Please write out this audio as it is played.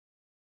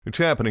It's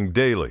happening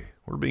daily.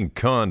 We're being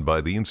conned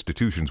by the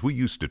institutions we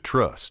used to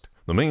trust.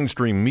 The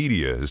mainstream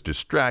media is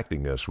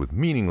distracting us with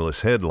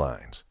meaningless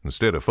headlines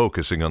instead of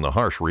focusing on the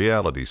harsh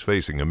realities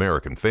facing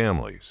American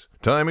families.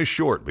 Time is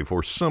short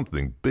before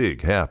something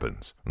big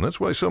happens, and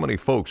that's why so many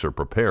folks are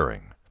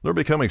preparing. They're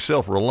becoming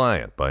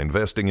self-reliant by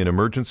investing in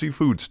emergency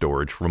food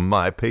storage from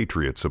My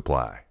Patriot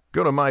Supply.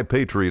 Go to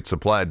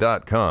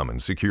MyPatriotSupply.com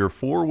and secure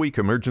 4-week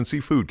emergency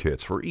food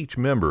kits for each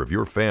member of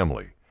your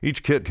family.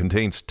 Each kit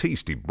contains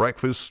tasty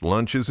breakfasts,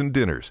 lunches, and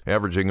dinners,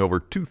 averaging over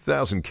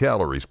 2,000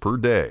 calories per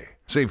day.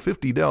 Save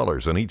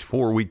 $50 on each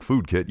 4-week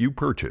food kit you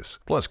purchase.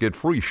 Plus, get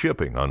free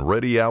shipping on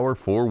Ready Hour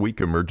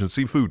 4-week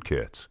emergency food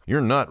kits.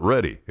 You're not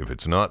ready if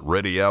it's not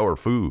Ready Hour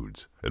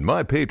Foods. At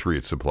My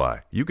Patriot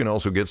Supply, you can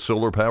also get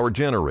solar power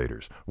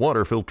generators,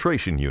 water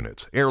filtration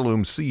units,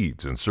 heirloom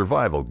seeds, and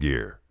survival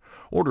gear.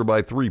 Order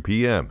by 3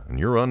 p.m. and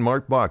your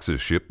unmarked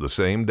boxes ship the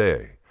same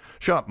day.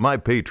 Shop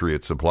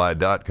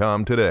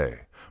MyPatriotSupply.com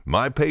today.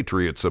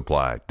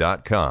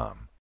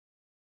 MyPatriotSupply.com.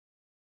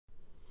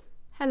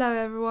 Hello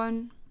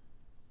everyone.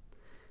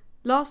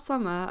 Last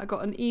summer I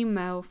got an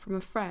email from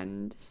a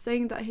friend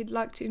saying that he'd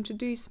like to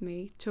introduce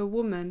me to a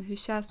woman who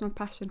shares my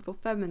passion for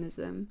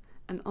feminism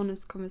and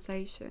honest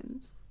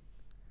conversations.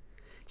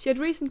 She had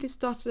recently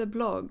started a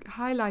blog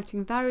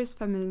highlighting various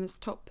feminist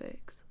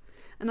topics,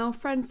 and our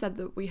friend said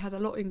that we had a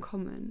lot in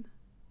common.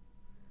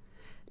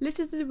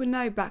 Little did we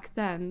know back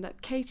then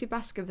that Katie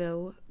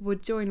Baskerville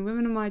would join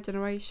Women of My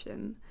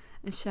Generation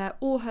and share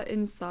all her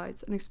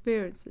insights and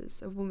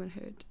experiences of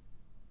womanhood.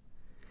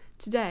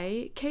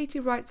 Today,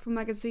 Katie writes for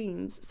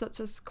magazines such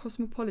as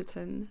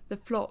Cosmopolitan, The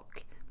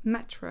Flock,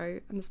 Metro,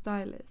 and The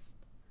Stylist.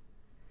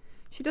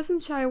 She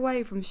doesn't shy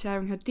away from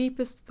sharing her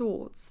deepest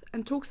thoughts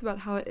and talks about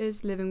how it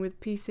is living with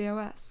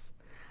PCOS,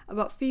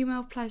 about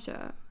female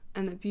pleasure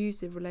and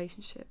abusive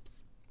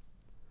relationships.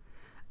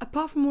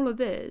 Apart from all of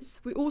this,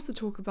 we also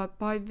talk about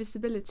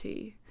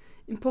bivisibility,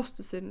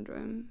 imposter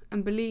syndrome,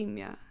 and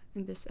bulimia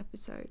in this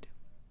episode.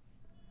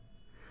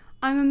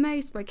 I'm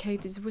amazed by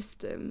Katie's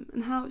wisdom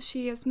and how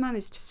she has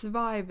managed to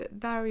survive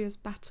various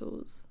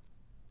battles.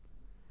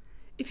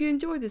 If you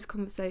enjoyed this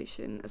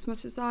conversation as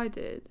much as I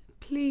did,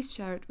 please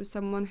share it with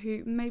someone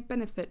who may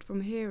benefit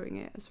from hearing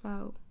it as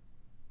well.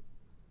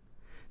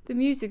 The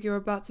music you're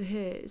about to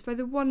hear is by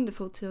the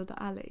wonderful Tilda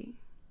Ali.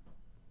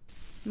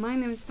 My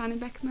name is Fanny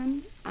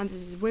Beckman, and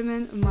this is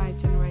Women of My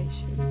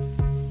Generation.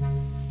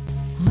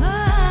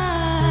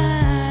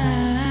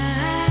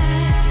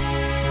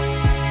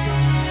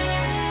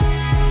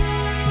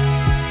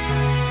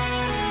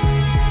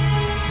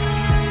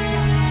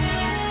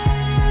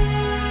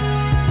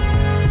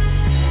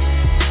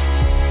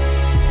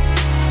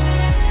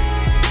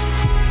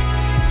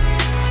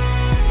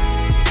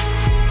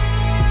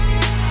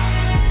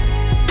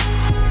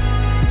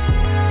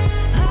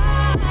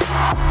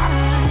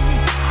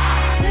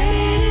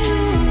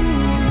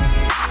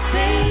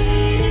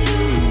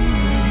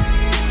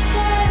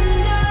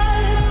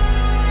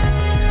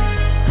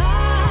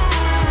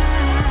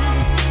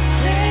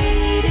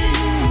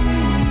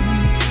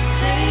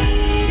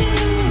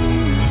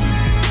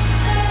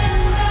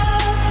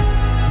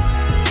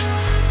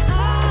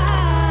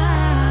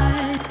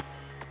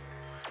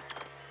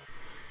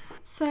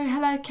 So,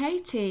 hello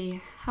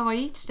Katie, how are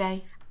you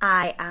today?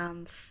 I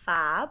am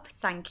fab.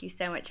 Thank you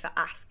so much for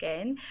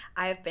asking.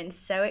 I have been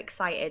so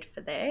excited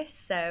for this.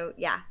 So,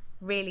 yeah,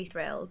 really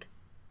thrilled.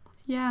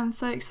 Yeah, I'm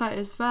so excited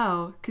as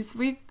well because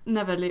we've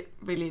never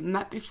really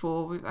met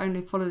before. We've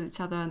only followed each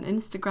other on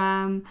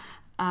Instagram,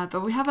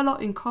 but we have a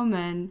lot in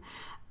common.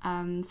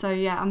 So,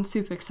 yeah, I'm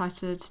super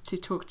excited to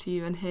talk to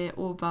you and hear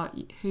all about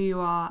who you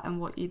are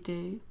and what you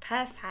do.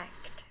 Perfect.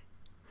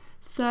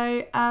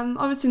 So,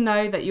 obviously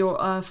know that you're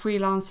a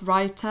freelance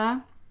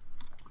writer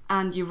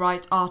and you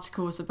write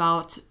articles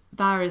about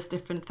various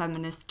different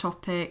feminist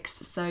topics.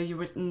 So you've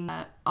written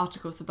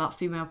articles about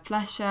female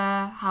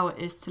pleasure, how it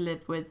is to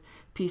live with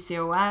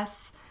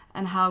PCOS,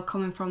 and how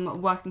coming from a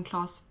working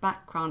class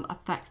background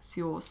affects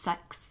your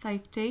sex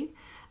safety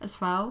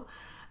as well.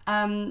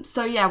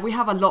 So yeah, we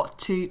have a lot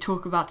to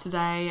talk about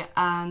today.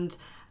 And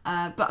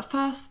but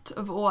first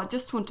of all, I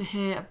just want to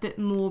hear a bit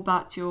more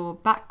about your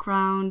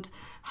background,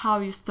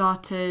 how you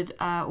started,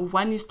 or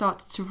when you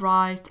started to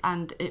write,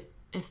 and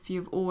if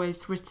you've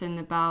always written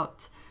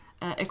about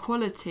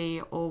equality,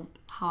 or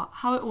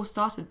how it all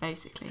started,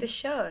 basically. For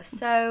sure.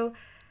 So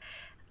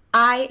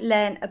I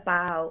learned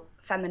about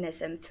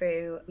feminism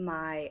through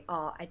my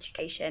art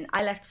education.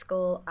 I left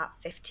school at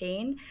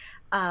 15.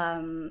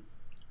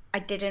 I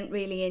didn't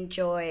really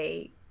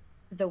enjoy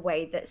the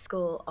way that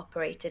school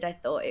operated. I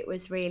thought it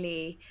was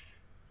really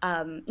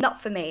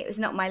not for me. It was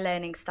not my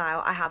learning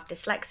style. I have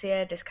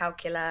dyslexia,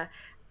 dyscalculia,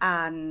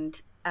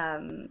 and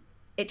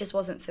it just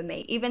wasn't for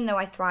me. Even though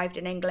I thrived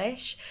in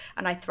English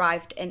and I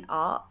thrived in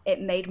art,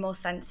 it made more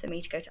sense for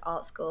me to go to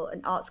art school.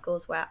 And art school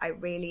is where I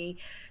really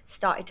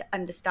started to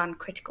understand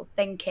critical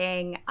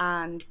thinking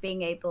and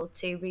being able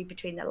to read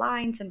between the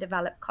lines and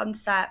develop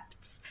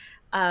concepts.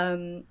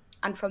 And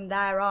from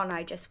there on,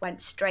 I just went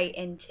straight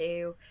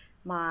into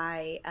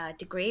my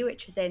degree,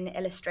 which was in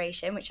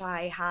illustration, which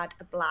I had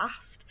a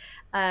blast.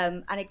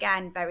 And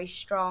again, very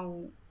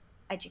strong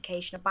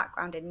educational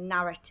background in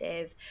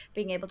narrative,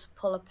 being able to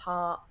pull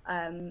apart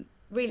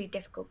really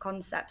difficult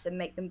concepts and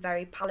make them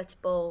very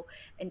palatable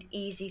and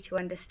easy to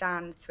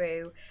understand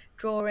through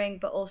drawing,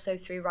 but also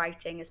through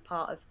writing as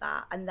part of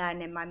that. And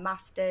then in my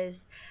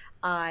master's,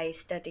 I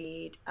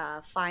studied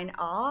fine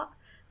art,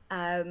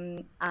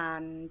 and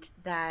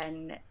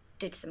then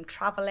did some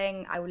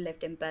traveling. I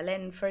lived in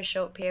Berlin for a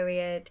short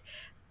period.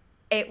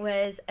 It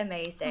was Oh,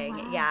 amazing.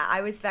 wow. Yeah,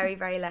 I was very,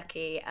 very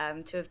lucky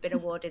to have been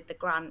awarded the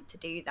grant to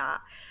do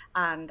that.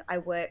 And I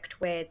worked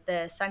with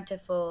the Centre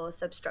for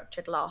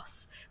Substructured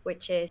Loss,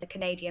 which is a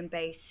Canadian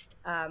based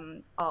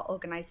art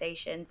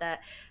organisation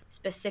that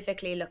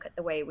specifically look at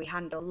the way we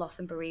handle loss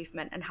and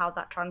bereavement and how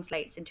that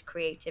translates into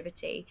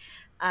creativity.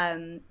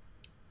 And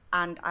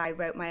I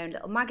wrote my own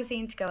little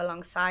magazine to go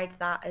alongside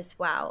that as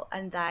well.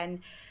 And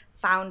then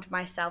found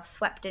myself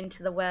swept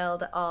into the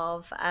world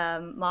of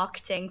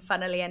marketing,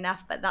 funnily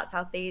enough, but that's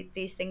how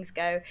these things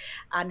go.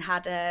 And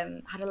had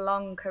a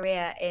long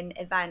career in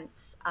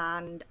events,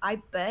 and I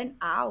burnt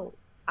out.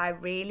 I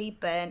really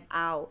burnt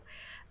out.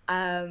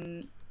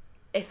 Um,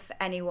 if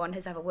anyone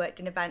has ever worked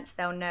in events,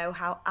 they'll know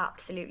how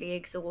absolutely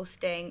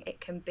exhausting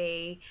it can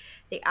be.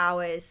 The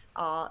hours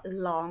are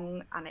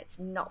long and it's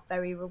not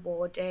very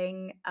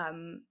rewarding.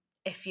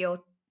 If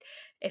you're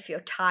if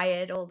you're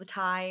tired all the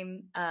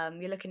time,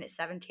 you're looking at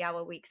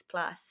 70-hour weeks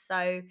plus.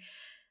 So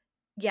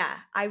yeah,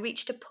 I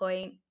reached a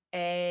point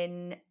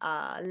in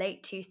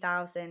late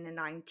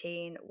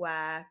 2019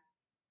 where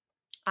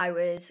I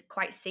was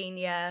quite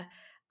senior.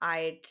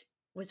 I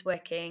was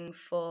working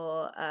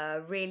for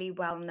a really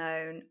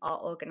well-known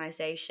art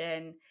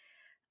organization,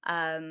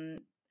 um,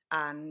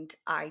 and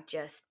I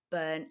just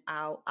burnt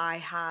out. I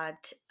had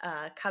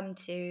come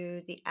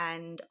to the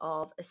end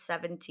of a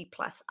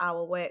 70-plus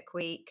hour work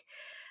week,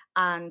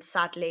 and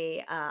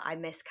sadly, I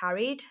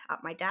miscarried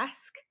at my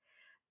desk,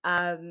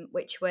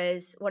 which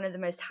was one of the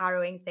most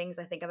harrowing things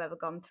I think I've ever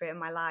gone through in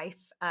my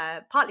life.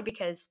 Partly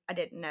because I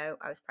didn't know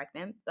I was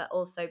pregnant, but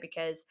also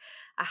because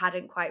I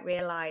hadn't quite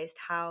realized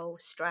how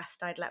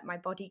stressed I'd let my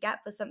body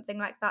get for something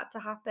like that to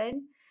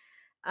happen.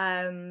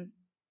 Um,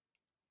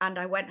 and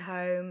I went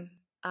home.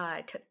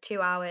 It took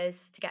 2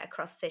 hours to get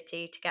across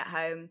city to get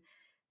home,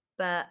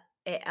 but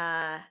it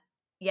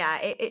yeah,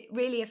 it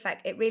really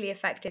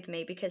affected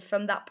me, because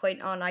from that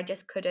point on I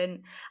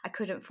couldn't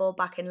fall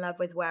back in love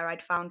with where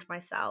I'd found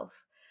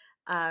myself.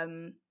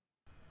 um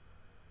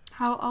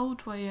How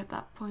old were you at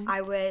that point? I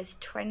was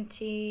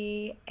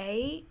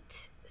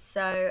 28,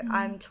 so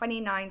I'm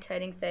 29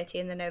 turning 30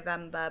 in the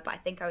November, but I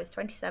think I was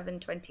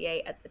 27,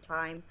 28 at the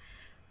time.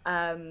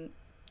 um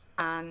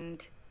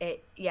and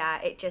it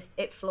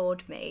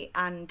floored me.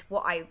 And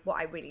what I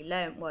really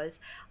learned was,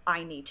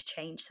 I need to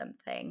change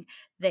something.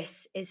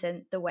 This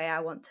isn't the way I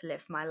want to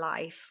live my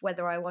life.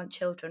 Whether I want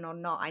children or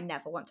not, I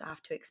never want to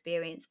have to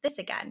experience this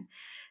again.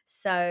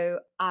 So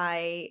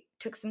I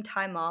took some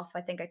time off.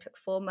 I think I took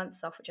 4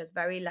 months off, which I was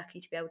very lucky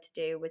to be able to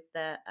do with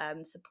the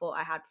support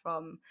I had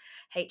from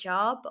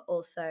HR, but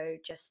also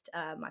just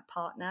my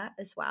partner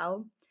as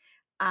well.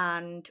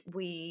 And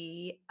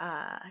we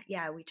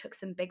took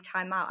some big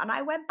time out, and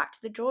I went back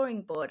to the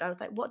drawing board. I was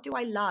like, what do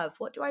I love?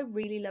 What do I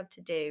really love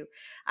to do?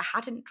 I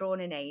hadn't drawn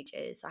in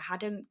ages. I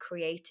hadn't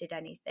created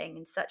anything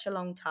in such a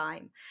long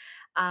time.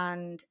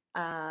 And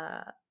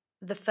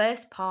the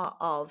first part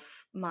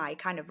of my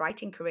kind of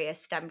writing career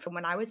stemmed from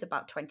when I was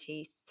about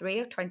 23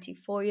 or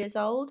 24 years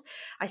old.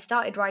 I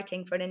started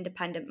writing for an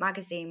independent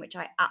magazine, which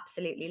I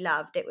absolutely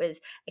loved. It was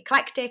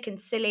eclectic and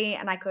silly,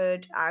 and I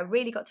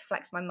really got to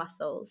flex my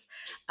muscles.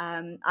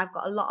 I've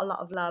got a lot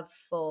of love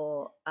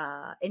for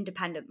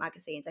independent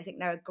magazines. I think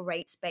they're a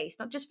great space,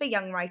 not just for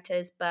young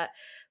writers, but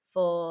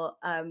for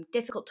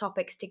difficult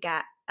topics to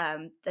get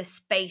the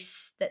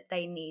space that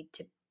they need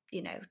to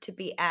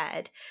be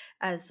aired,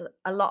 as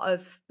a lot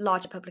of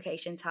larger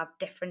publications have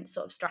different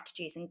sort of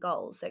strategies and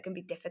goals, so it can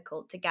be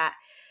difficult to get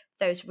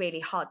those really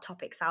hard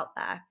topics out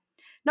there.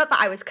 Not that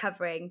I was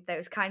covering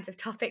those kinds of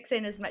topics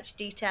in as much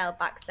detail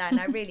back then.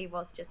 I really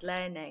was just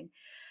learning.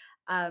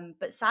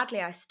 But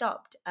sadly, I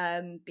stopped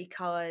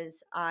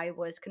because I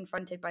was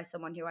confronted by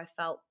someone who I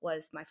felt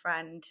was my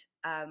friend,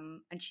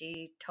 and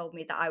she told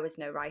me that I was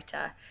no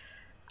writer.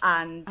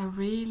 And Oh,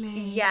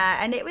 really?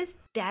 yeah, and it was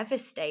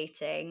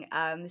devastating.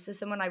 So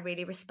someone I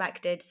really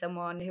respected,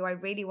 someone who I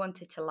really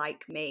wanted to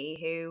like me,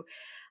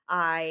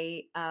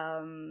 I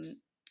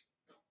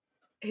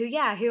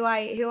who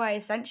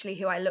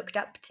I looked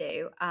up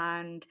to,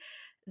 and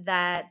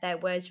their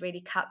words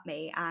really cut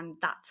me, and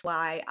that's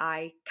why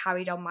I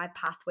carried on my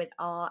path with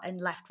art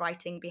and left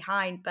writing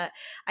behind. But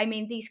I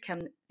mean, these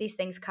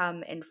things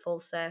come in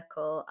full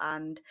circle,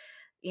 and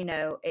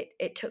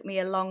it took me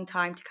a long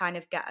time to kind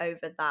of get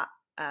over that.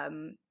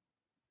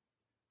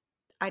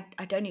 I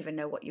don't even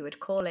know what you would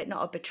call it.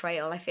 Not a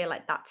betrayal. I feel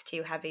like that's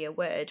too heavy a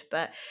word,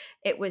 but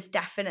it was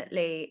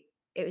definitely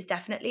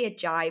a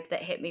jibe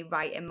that hit me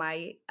right in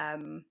my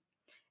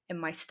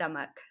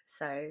stomach.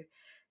 So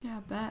Yeah, I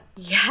bet.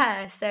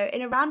 Yeah, so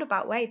in a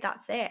roundabout way,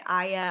 that's it.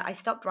 I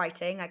stopped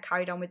writing. I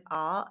carried on with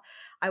art.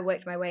 I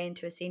worked my way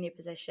into a senior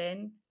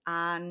position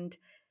and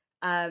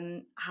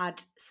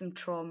had some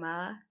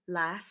trauma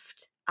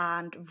left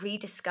and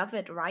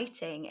rediscovered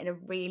writing in a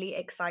really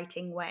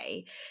exciting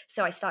way.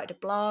 So I started a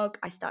blog.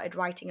 I started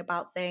writing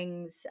about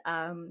things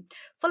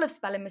full of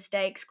spelling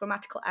mistakes,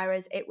 grammatical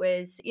errors. It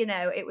was,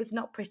 it was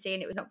not pretty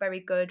and it was not very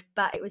good,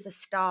 but it was a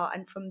start.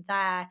 And from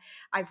there,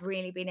 I've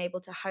really been able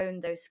to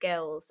hone those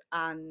skills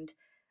and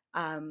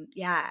and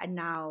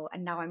now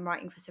I'm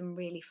writing for some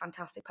really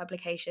fantastic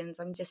publications.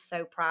 I'm just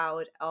so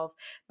proud of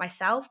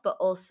myself, but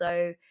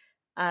also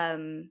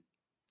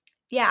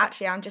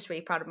actually I'm just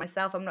really proud of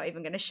myself. I'm not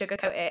even going to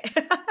sugarcoat it.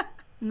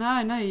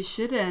 No, you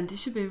shouldn't. You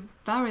should be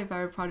very,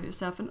 very proud of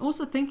yourself. And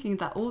also thinking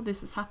that all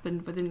this has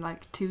happened within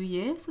like 2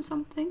 years or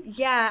something.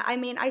 Yeah, I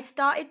mean, I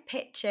started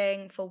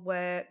pitching for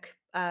work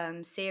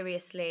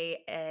seriously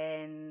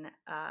in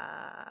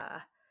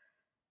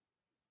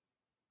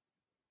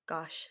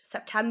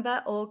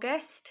September,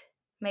 August,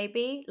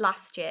 maybe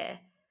last year.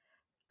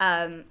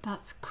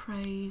 That's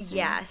crazy.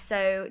 Yeah,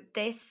 so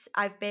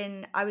I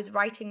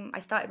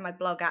started my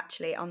blog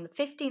actually on the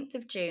 15th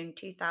of June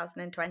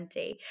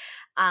 2020,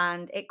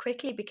 and it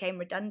quickly became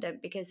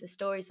redundant because the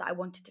stories that I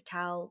wanted to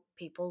tell,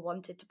 people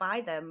wanted to buy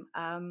them,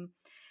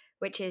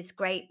 which is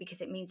great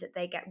because it means that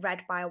they get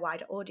read by a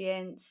wider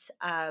audience.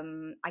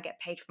 I get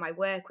paid for my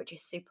work, which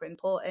is super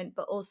important,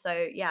 but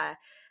also, yeah,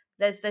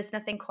 there's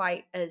nothing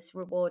quite as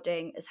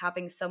rewarding as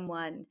having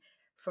someone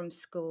from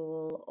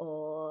school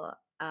or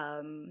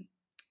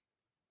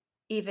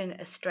even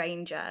a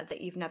stranger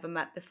that you've never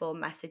met before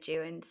message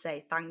you and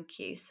say thank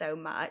you so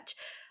much.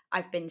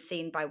 I've been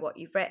seen by what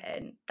you've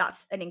written.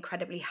 That's an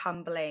incredibly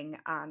humbling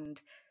and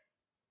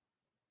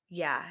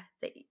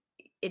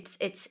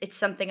it's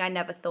something I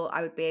never thought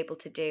I would be able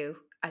to do.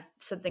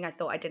 Something I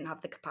thought I didn't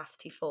have the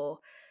capacity for.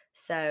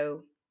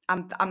 So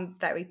I'm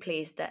very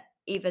pleased that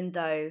even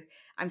though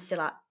I'm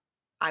still at,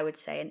 I would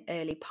say, an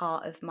early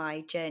part of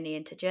my journey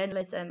into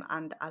journalism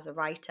and as a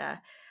writer,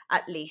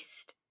 at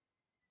least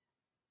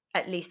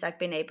I've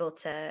been able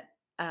to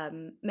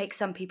make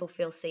some people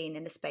feel seen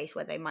in a space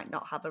where they might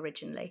not have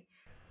originally.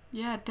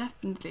 Yeah,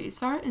 definitely. It's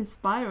very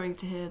inspiring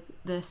to hear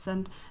this,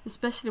 and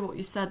especially what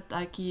you said,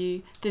 like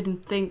you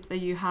didn't think that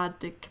you had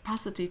the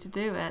capacity to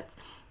do it.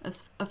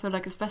 As I feel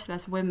like, especially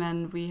as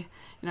women, we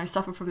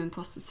suffer from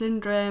imposter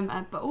syndrome,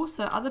 but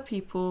also other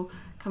people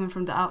coming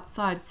from the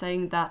outside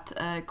saying that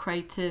the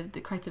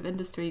creative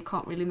industry, you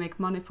can't really make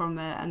money from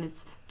it, and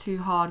it's too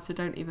hard, so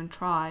don't even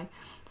try.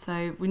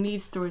 So we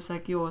need stories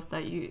like yours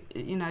that you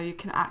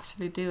can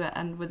actually do it,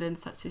 and within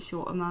such a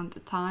short amount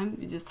of time,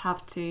 you just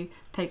have to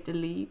take the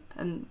leap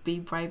and be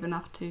brave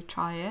enough to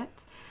try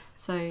it.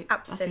 So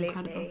that's incredible.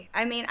 Absolutely.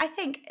 I mean, I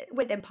think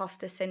with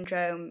imposter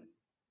syndrome,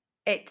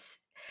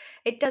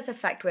 it does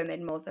affect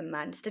women more than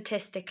men.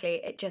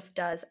 Statistically, it just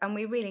does. And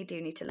we really do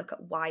need to look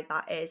at why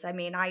that is. I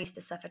mean, I used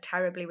to suffer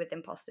terribly with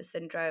imposter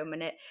syndrome,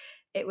 and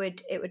it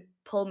would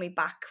pull me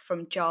back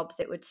from jobs.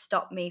 It would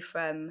stop me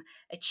from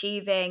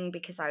achieving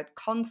because I would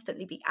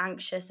constantly be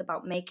anxious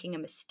about making a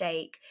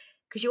mistake.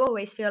 Because you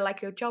always feel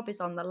like your job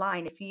is on the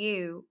line. If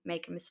you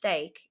make a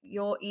mistake,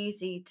 you're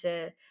easy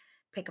to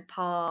pick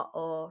apart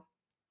or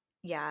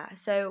yeah.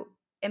 So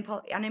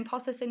and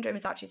imposter syndrome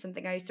is actually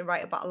something I used to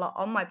write about a lot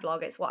on my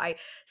blog. It's what I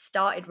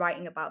started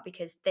writing about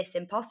because this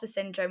imposter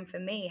syndrome for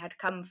me had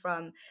come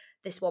from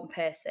this one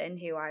person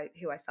who I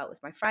felt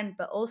was my friend,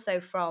 but also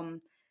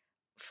from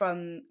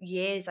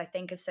years, I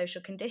think, of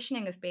social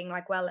conditioning of being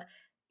like, well,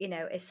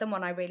 if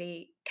someone I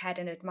really cared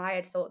and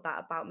admired thought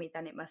that about me,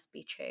 then it must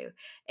be true.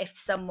 If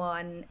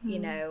someone,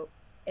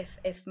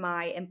 if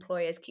my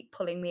employers keep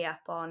pulling me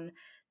up on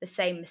the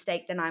same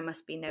mistake, then I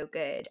must be no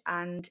good.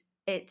 And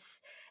it's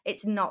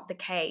it's not the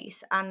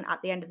case. And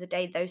at the end of the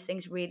day, those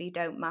things really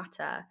don't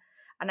matter.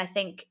 And I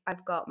think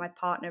I've got my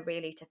partner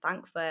really to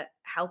thank for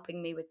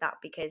helping me with that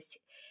because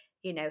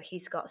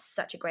he's got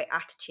such a great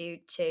attitude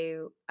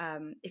to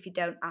if you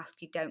don't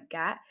ask you don't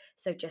get,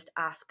 so just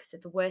ask. So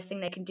the worst thing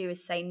they can do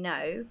is say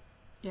no.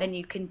 Yeah. Then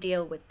you can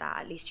deal with that,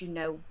 at least you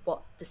know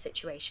what the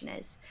situation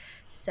is.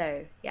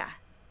 So yeah,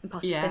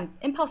 Yeah.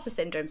 imposter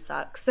syndrome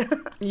sucks.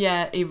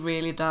 Yeah, it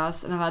really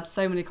does. And I've had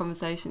so many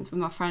conversations with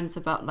my friends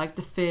about like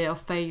the fear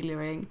of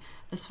failing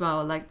as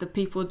well. Like the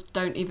people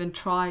don't even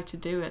try to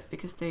do it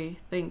because they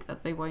think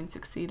that they won't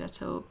succeed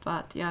at all.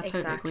 But yeah, I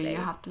totally agree. You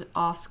Exactly. have to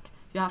ask.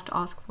 You have to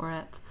ask for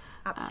it.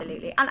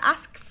 Absolutely. And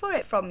ask for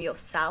it from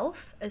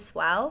yourself as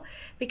well,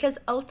 because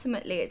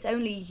ultimately it's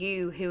only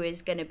you who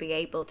is going to be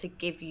able to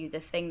give you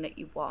the thing that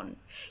you want.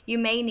 You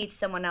may need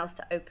someone else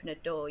to open a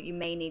door, you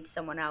may need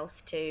someone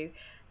else to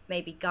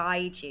maybe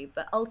guide you,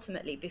 but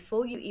ultimately,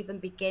 before you even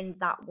begin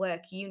that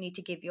work, you need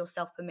to give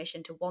yourself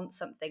permission to want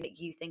something that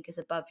you think is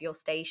above your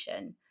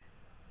station.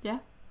 Yeah,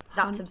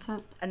 That's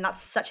 100%. and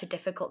that's such a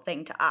difficult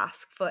thing to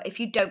ask for if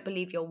you don't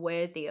believe you're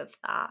worthy of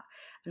that.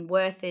 And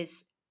worth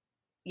is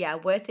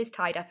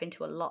tied up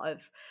into a lot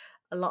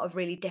of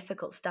really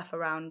difficult stuff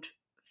around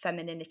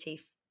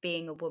femininity,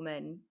 being a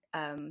woman,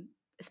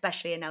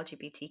 especially an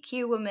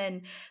LGBTQ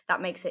woman, that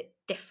makes it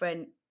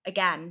different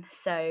again.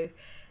 So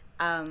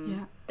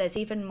there's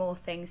even more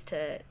things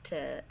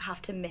to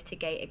have to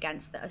mitigate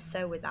against that are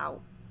so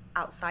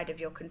outside of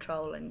your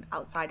control and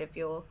outside of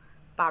your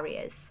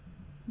barriers.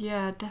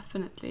 Yeah,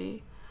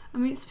 definitely. I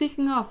mean,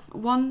 speaking of,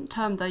 one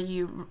term that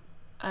you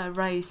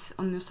raise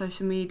on your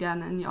social media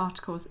and in your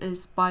articles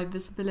is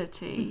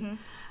bi-visibility.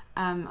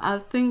 I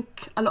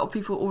think a lot of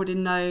people already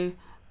know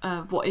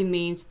what it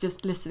means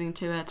just listening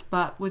to it,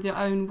 but with your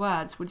own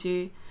words, would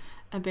you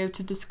be able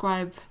to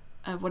describe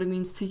what it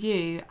means to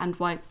you and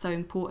why it's so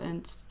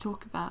important to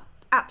talk about?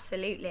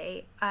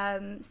 Absolutely.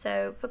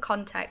 So for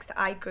context,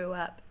 I grew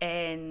up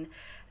in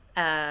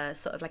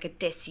sort of like a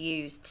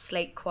disused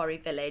slate quarry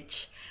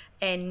village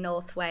in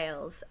North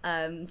Wales.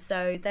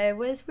 So there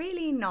was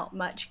really not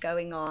much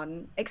going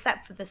on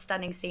except for the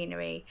stunning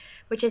scenery,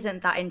 which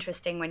isn't that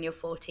interesting when you're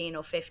 14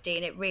 or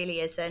 15. It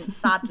really isn't.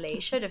 Sadly,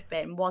 should have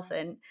been,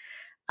 wasn't.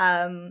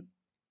 Um,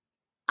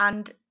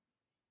 and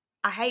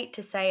I hate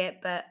to say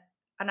it,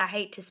 and I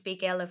hate to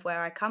speak ill of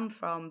where I come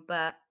from,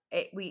 but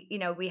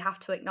we have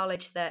to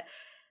acknowledge that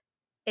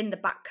in the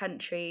back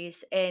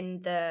countries, in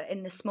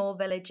the small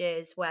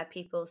villages where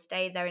people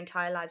stay their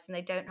entire lives and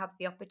they don't have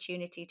the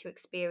opportunity to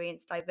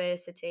experience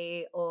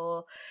diversity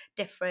or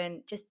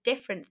different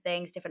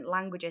things, different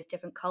languages,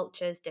 different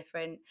cultures,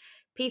 different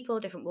people,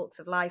 different walks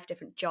of life,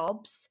 different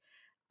jobs,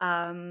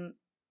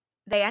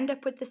 they end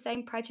up with the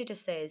same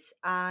prejudices.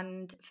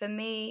 And for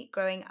me,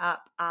 growing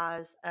up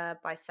as a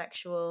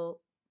bisexual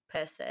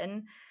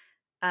person,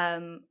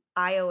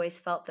 I always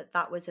felt that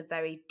that was a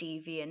very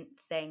deviant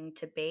thing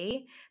to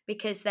be,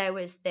 because there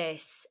was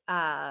this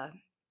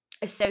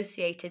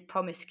associated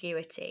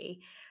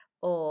promiscuity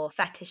or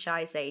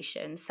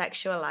fetishization,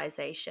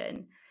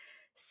 sexualization.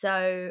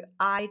 So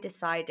I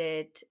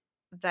decided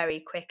very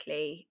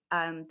quickly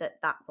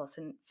that that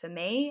wasn't for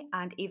me.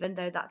 And even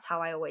though that's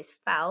how I always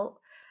felt,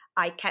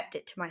 I kept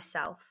it to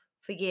myself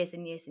for years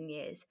and years and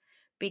years,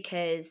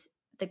 because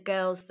the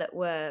girls that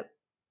were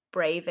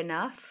brave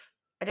enough,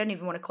 I don't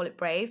even want to call it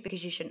brave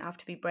because you shouldn't have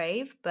to be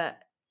brave, but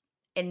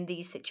in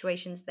these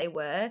situations, they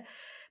were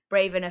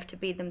brave enough to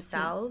be Yeah.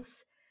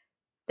 themselves.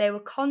 They were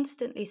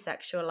constantly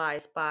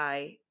sexualized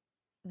by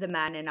the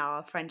men in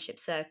our friendship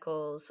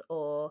circles,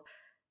 or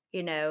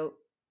oh,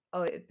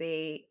 it would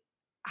be,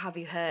 have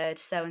you heard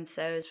so and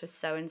so's with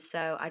so and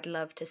so? I'd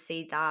love to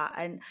see that.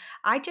 And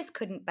I just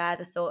couldn't bear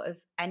the thought of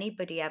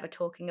anybody ever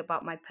talking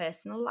about my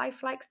personal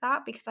life like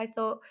that, because I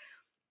thought,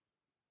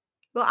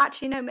 well,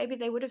 actually, no, maybe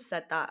they would have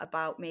said that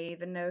about me,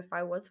 even though if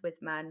I was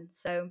with men.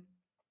 So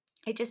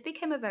it just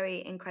became a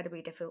very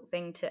incredibly difficult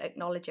thing to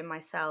acknowledge in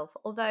myself.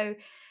 Although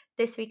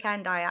this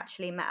weekend I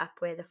actually met up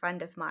with a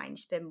friend of mine.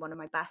 She's been one of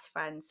my best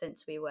friends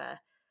since we were,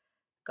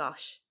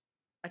 gosh,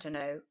 I don't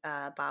know,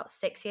 about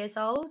 6 years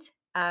old.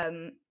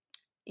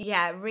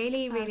 Yeah,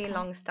 really, really Okay.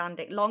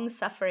 long-standing,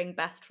 long-suffering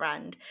best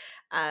friend.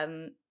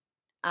 Um,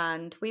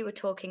 and we were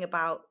talking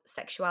about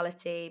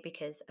sexuality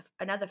because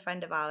another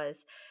friend of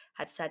ours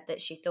had said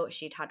that she thought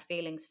she'd had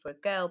feelings for a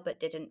girl but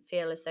didn't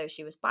feel as though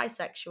she was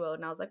bisexual.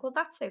 And I was like, well,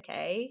 that's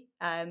okay.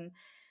 And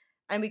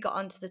we got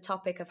onto the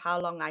topic of how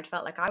long I'd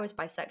felt like I was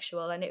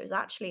bisexual. And it was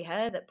actually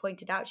her that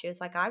pointed out, she was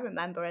like, I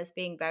remember us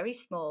being very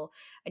small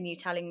and you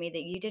telling me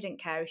that you didn't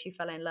care if you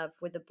fell in love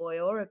with a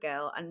boy or a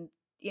girl. And,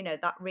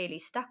 that really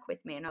stuck with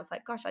me. And I was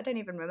like, gosh, I don't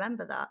even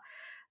remember that.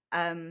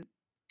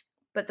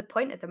 But the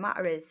point of the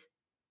matter is,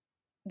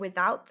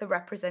 without the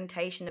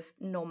representation of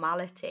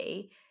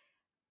normality,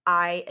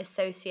 I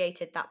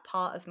associated that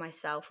part of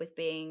myself with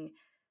being,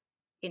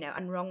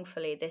 and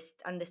wrongfully, this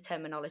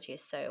terminology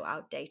is so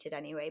outdated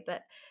anyway,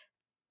 but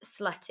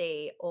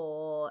slutty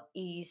or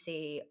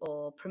easy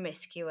or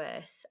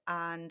promiscuous.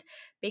 And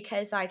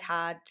because I'd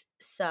had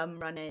some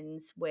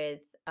run-ins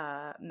with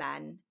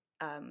men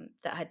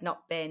that had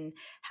not been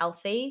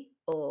healthy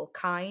or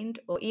kind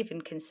or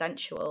even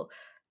consensual,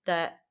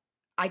 that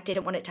I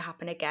didn't want it to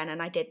happen again.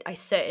 And I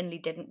certainly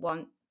didn't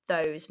want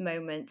those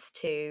moments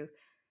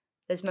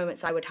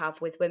I would have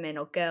with women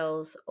or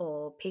girls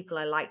or people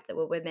I liked that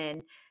were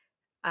women.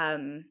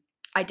 I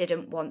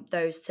didn't want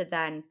those to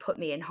then put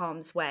me in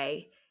harm's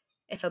way.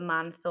 If a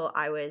man thought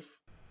I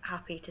was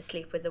happy to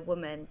sleep with a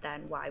woman,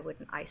 then why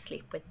wouldn't I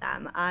sleep with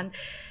them? And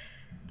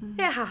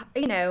yeah,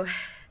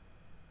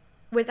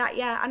 with that,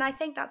 yeah. And I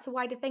think that's a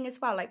wider thing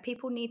as well. Like,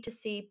 people need to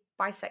see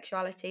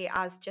bisexuality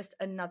as just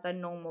another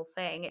normal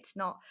thing. It's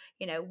not,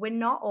 we're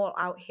not all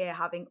out here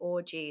having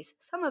orgies.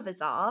 Some of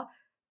us are,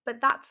 but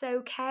that's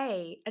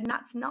okay. And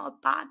that's not a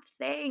bad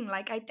thing.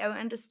 Like, I don't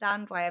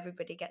understand why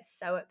everybody gets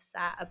so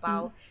upset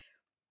about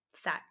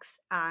sex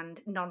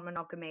and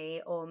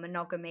non-monogamy or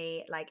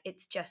monogamy. Like,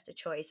 it's just a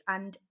choice.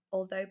 And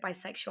although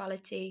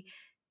bisexuality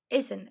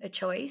isn't a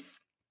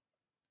choice,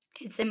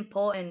 it's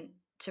important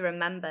to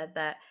remember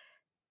that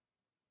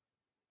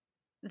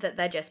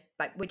they're just,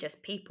 like, we're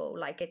just people.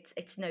 Like,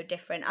 it's no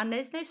different, and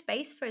there's no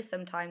space for us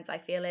sometimes, I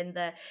feel, in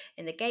the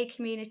gay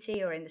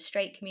community or in the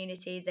straight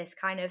community, this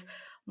kind of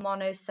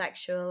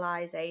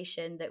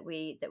monosexualization that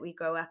we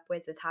grow up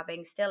with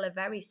having still a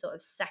very sort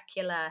of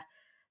secular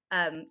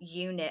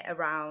unit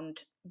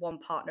around one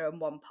partner and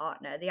one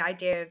partner. The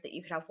idea of that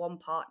you could have one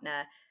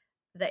partner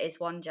that is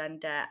one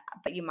gender,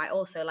 but you might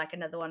also like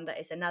another one that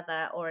is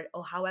another, or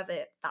however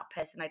that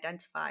person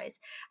identifies.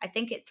 I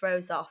think it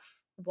throws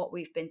off what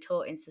we've been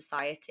taught in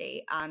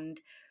society,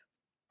 and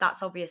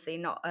that's obviously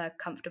not a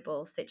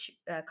comfortable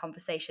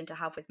conversation to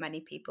have with many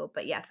people.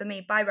 But yeah, for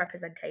me, bi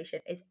representation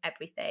is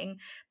everything.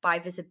 Bi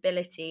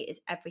visibility is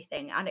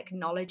everything, and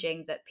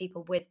acknowledging that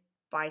people with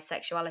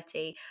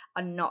bisexuality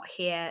are not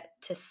here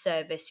to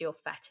service your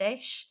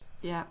fetish.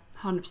 Yeah,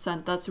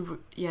 100%. That's really,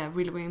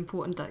 really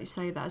important that you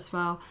say that as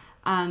well.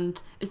 And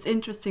it's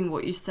interesting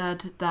what you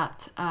said,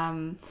 that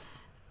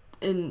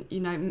in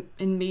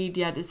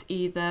media there's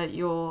either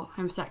you're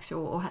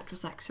homosexual or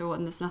heterosexual,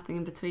 and there's nothing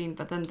in between.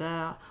 But then there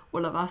are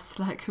all of us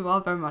like who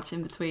are very much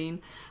in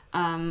between,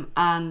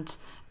 and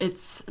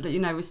it's,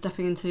 we're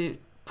stepping into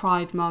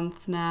Pride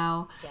Month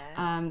now.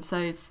 Yes. So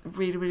it's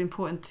really, really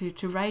important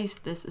to raise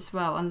this as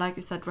well. And like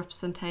you said,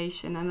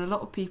 representation. And a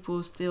lot of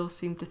people still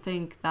seem to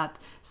think that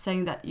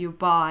saying that you're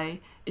bi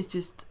is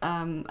just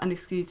an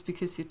excuse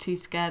because you're too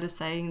scared of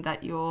saying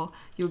that you're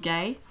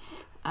gay.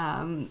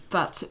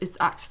 But it's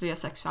actually a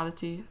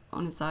sexuality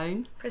on its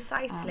own.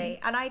 Precisely.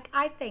 And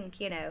I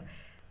think,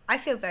 I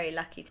feel very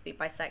lucky to be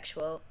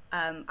bisexual.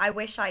 I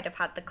wish I'd have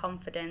had the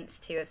confidence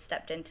to have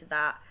stepped into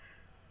that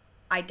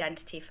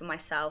identity for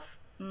myself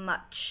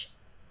much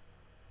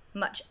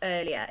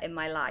earlier in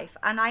my life.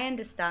 And I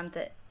understand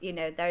that,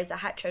 there is a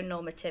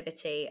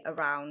heteronormativity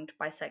around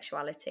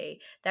bisexuality.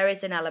 There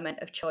is an element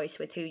of choice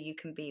with who you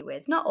can be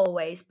with. Not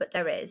always, but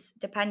there is,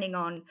 depending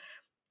on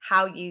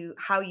how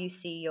you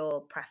see your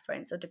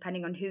preference, or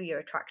depending on who you're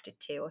attracted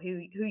to, or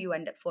who you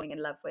end up falling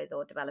in love with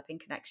or developing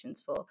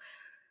connections for.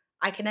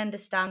 I can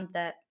understand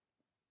that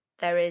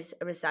there is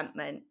a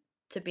resentment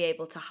to be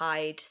able to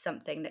hide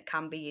something that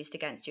can be used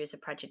against you as a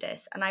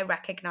prejudice. And I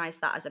recognize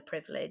that as a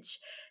privilege.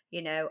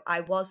 I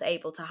was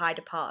able to hide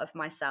a part of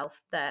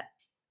myself that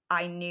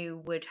I knew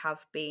would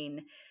have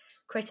been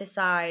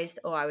criticized,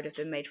 or I would have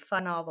been made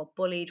fun of, or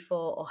bullied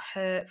for, or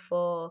hurt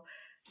for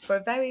a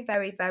very,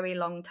 very, very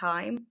long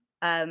time.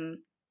 And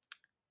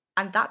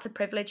that's a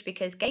privilege,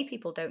 because gay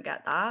people don't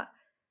get that.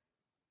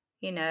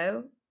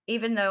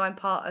 Even though I'm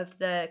part of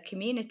the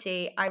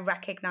community, I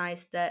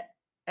recognize that.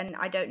 And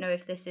I don't know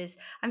if this is,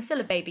 I'm still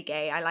a baby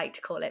gay, I like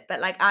to call it, but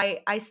like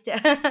I still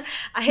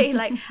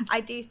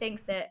I do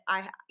think that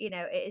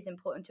it is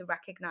important to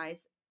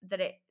recognize that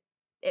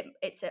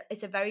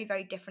it's a very,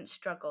 very different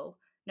struggle,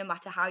 no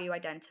matter how you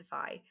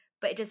identify.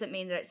 But it doesn't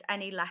mean that it's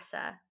any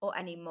lesser or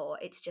any more.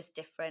 It's just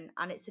different,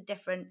 and it's a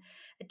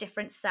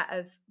different set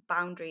of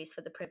boundaries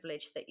for the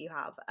privilege that you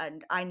have.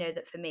 And I know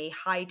that for me,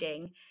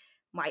 hiding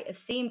might have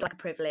seemed like a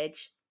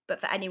privilege,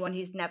 but for anyone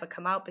who's never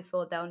come out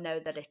before, they'll know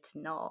that it's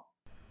not.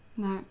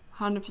 No,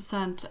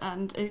 100%.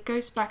 And it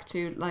goes back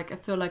to, like, I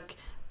feel like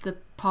the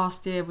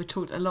past year we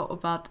talked a lot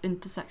about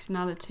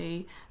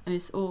intersectionality, and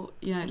it's all,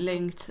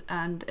 linked.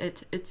 And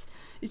it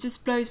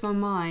just blows my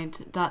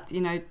mind that,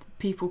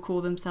 people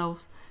call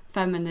themselves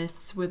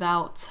feminists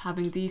without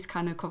having these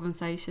kind of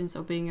conversations,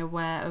 or being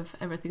aware of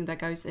everything that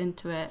goes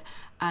into it.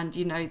 And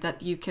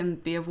that you can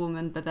be a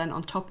woman, but then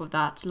on top of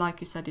that, like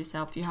you said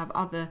yourself, you have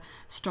other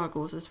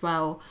struggles as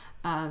well.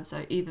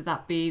 So either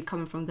that be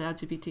coming from the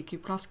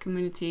LGBTQ plus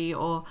community,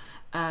 or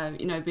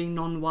being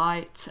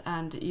non-white,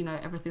 and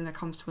everything that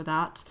comes with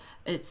that.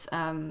 It's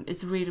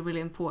really,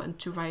 really important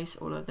to raise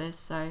all of this.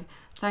 So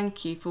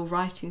thank you for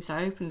writing so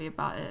openly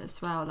about it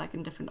as well, like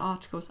in different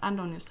articles and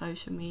on your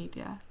social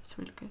media. It's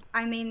really good.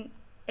 I mean,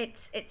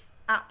 it's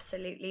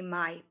absolutely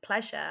my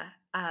pleasure.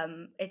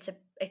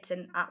 It's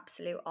an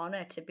absolute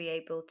honor to be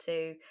able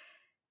to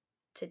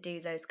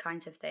do those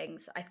kinds of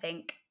things. I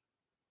think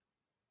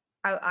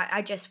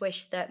I just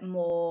wish that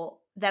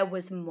there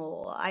was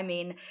more. I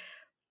mean,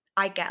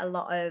 I get a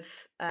lot of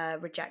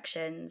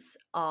rejections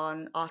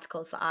on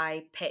articles that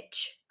I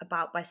pitch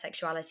about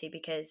bisexuality,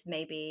 because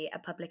maybe a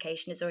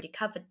publication has already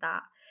covered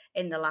that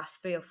in the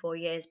last 3 or 4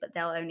 years, but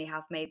they'll only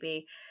have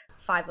maybe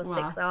 5 or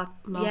 6 Wow,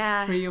 last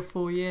yeah, 3 or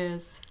 4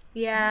 years.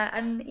 yeah.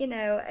 And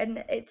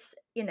and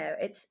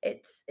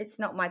it's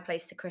not my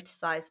place to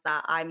criticize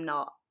that. I'm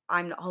not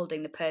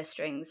holding the purse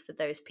strings for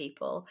those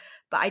people.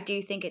 But I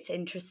do think it's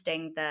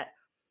interesting that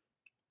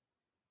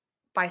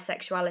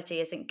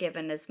bisexuality isn't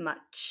given as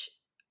much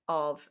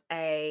of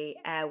a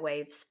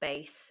airwave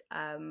space.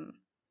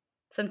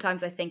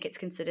 Sometimes I think it's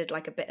considered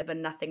like a bit of a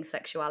nothing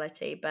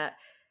sexuality, but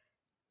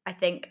I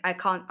think I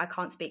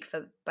can't speak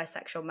for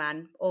bisexual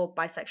men or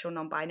bisexual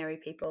non-binary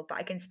people, but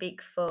I can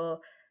speak for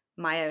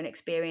my own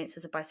experience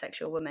as a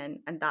bisexual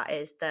woman, and that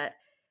is that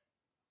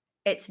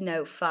it's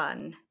no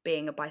fun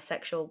being a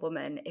bisexual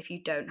woman if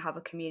you don't have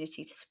a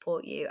community to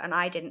support you. And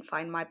I didn't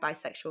find my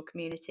bisexual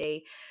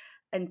community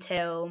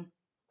until,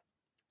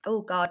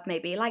 oh God,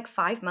 maybe like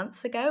 5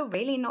 months ago,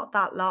 really not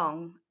that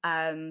long.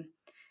 And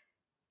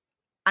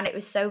it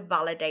was so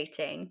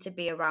validating to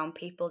be around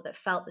people that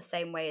felt the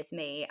same way as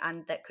me,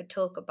 and that could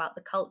talk about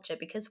the culture.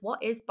 Because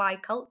what is bi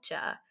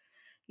culture?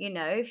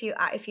 If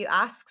you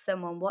ask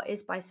someone what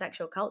is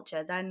bisexual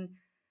culture, then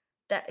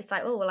that it's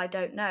like, oh well, I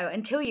don't know,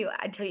 until you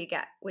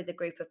get with a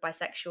group of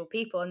bisexual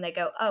people and they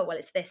go, oh well,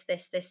 it's this,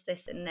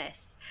 and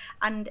this.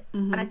 And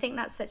I think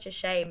that's such a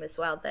shame as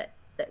well, that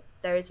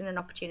there isn't an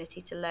opportunity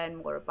to learn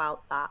more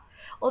about that.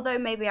 Although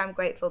maybe I'm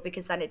grateful,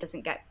 because then it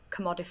doesn't get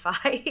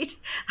commodified.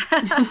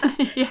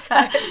 Yeah, So,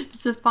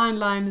 it's a fine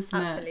line, isn't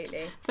it?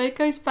 absolutely. But it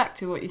goes back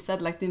to what you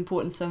said, like the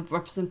importance of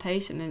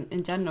representation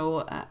in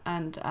general,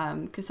 and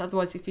because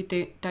otherwise, if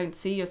you don't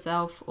see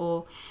yourself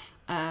or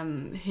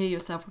hear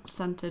yourself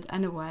represented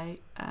anywhere,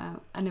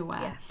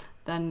 Yeah.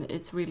 then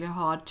it's really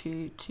hard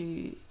to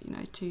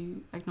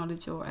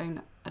acknowledge your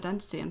own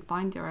identity and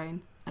find your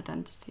own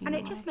identity. And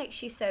it just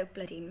makes you so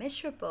bloody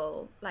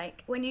miserable,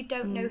 like when you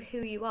don't know who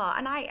you are.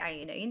 And I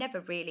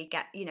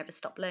you never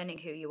stop learning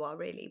who you are,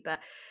 really.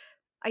 But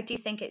I do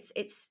think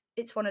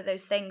it's one of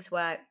those things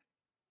where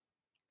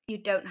you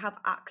don't have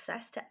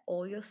access to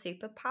all your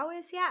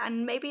superpowers yet.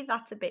 And maybe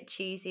that's a bit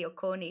cheesy or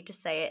corny to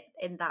say it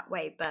in that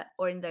way,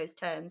 or in those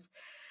terms.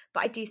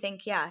 But I do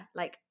think, yeah,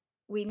 like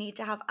we need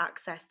to have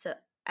access to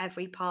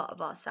every part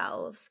of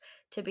ourselves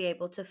to be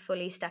able to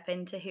fully step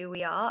into who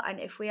we are. And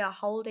if we are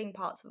holding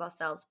parts of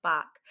ourselves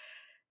back,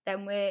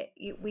 then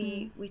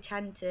we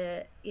tend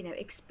to,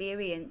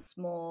 experience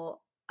more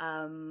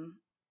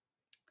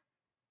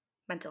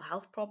mental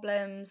health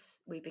problems.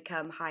 We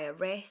become higher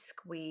risk.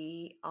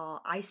 We are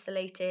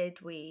isolated.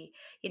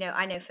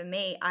 I know for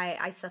me,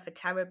 I suffer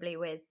terribly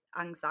with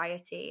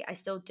anxiety. I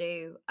still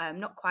do,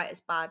 not quite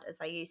as bad as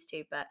I used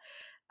to, but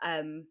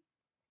um,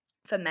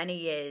 for many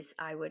years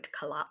I would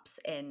collapse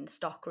in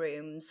stock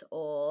rooms,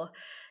 or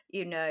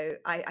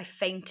I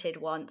fainted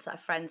once at a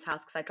friend's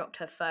house because I dropped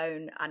her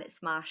phone and it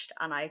smashed,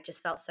 and I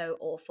just felt so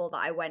awful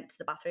that I went to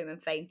the bathroom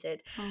and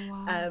fainted. Oh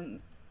wow.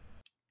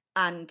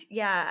 And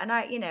yeah, and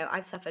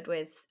I've suffered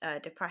with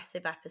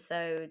depressive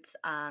episodes,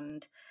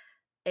 and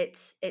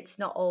it's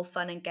not all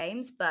fun and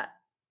games. But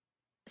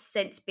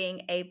since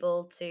being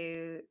able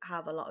to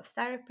have a lot of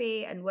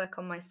therapy and work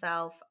on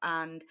myself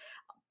and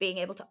being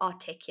able to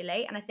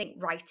articulate, and I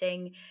think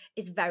writing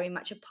is very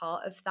much a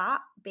part of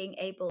that, being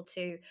able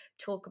to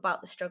talk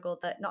about the struggle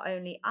that not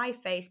only I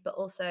face, but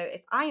also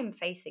if I am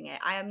facing it,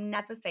 I am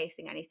never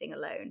facing anything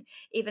alone.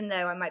 Even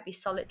though I might be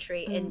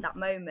solitary in that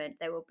moment,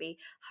 there will be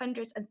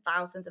hundreds and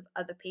thousands of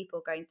other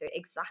people going through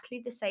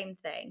exactly the same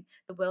thing.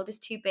 The world is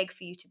too big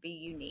for you to be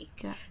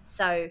unique. Yeah.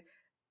 So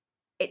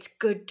it's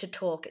good to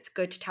talk, it's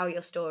good to tell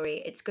your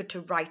story, it's good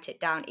to write it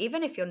down,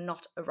 even if you're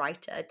not a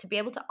writer, to be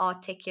able to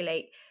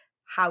articulate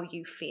how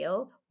you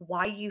feel,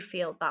 why you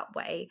feel that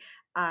way,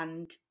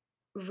 and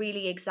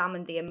really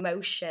examine the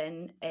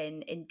emotion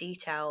in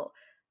detail.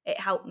 It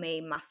helped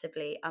me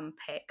massively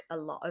unpick a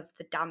lot of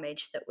the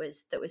damage that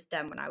was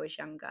done when I was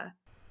younger.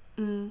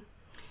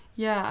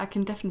 Yeah, I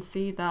can definitely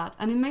see that.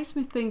 And it makes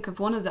me think of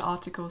one of the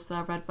articles that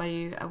I read by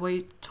you, where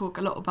you talk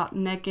a lot about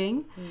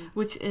negging,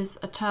 which is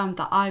a term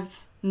that I've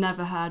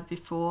never heard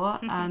before.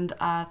 And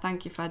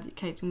thank you for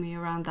educating me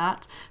around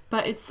that.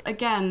 But it's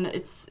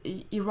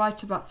you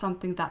write about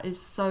something that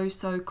is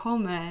so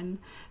common,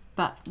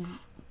 but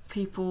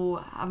people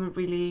haven't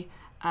really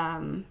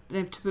been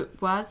able to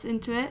put words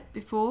into it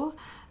before.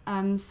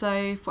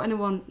 So for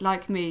anyone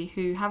like me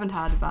who haven't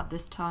heard about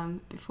this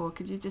term before,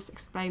 could you just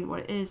explain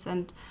what it is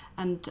and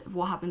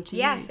what happened to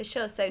you? Yeah, for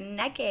sure. So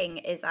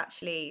negging is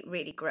actually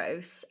really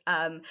gross.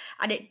 And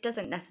it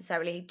doesn't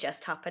necessarily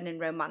just happen in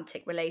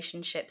romantic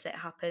relationships. It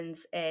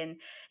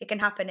can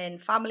happen in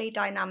family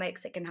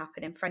dynamics, it can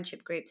happen in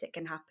friendship groups, it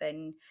can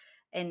happen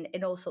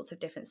in all sorts of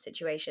different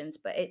situations.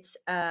 But it's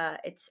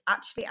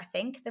actually, I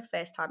think the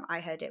first time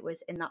I heard it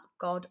was in that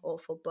god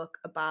awful book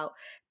about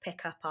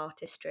pickup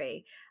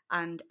artistry,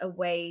 and a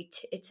way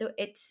to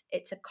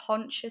it's a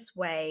conscious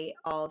way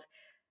of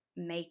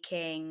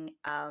making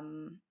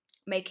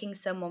making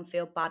someone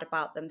feel bad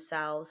about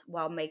themselves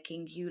while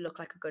making you look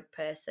like a good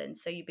person,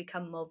 so you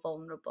become more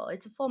vulnerable.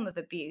 It's a form of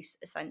abuse,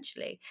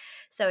 essentially.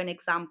 So an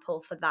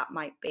example for that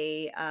might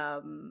be,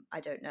 I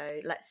don't know,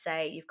 let's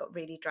say you've got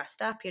really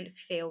dressed up, you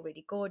feel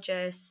really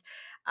gorgeous,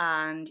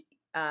 and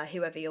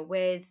whoever you're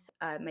with,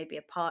 maybe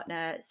a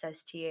partner,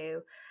 says to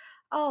you,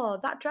 oh,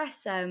 that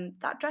dress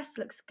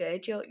looks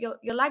good,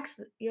 your legs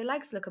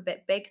look a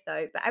bit big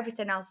though, but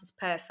everything else is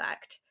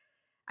perfect.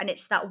 And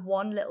it's that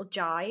one little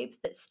jibe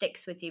that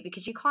sticks with you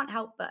because you can't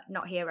help but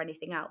not hear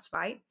anything else,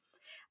 right?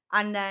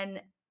 And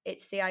then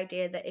it's the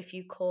idea that if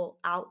you call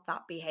out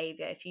that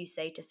behavior, if you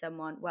say to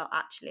someone, well,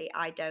 actually,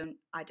 I don't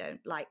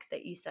like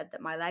that you said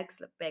that my legs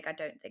look big, I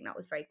don't think that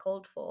was very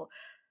called for,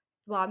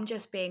 well, I'm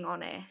just being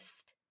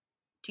honest,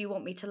 do you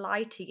want me to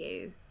lie to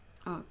you?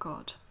 Oh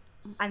God.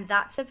 And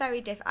that's a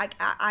very different.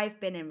 I've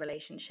been in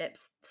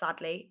relationships,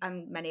 sadly,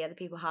 and many other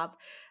people have,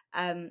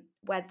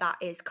 where that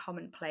is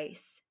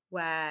commonplace,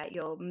 where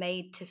you're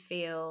made to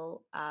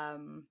feel a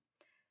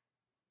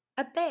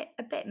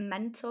bit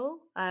mental,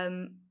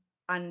 and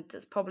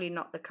that's probably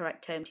not the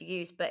correct term to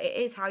use, but it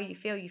is how you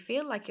feel. You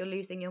feel like you're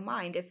losing your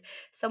mind if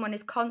someone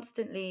is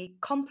constantly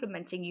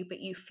complimenting you, but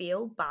you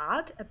feel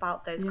bad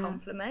about those Yeah.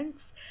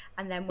 compliments,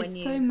 and then when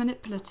It's so you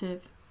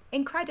manipulative.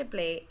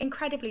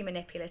 incredibly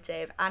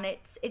manipulative, and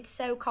it's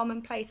so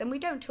commonplace, and we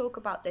don't talk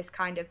about this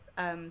kind of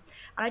and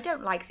I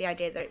don't like the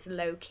idea that it's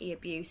low-key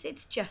abuse.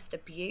 It's just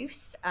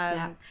abuse.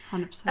 Yeah,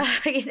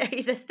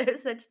 100%. There's no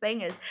such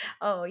thing as,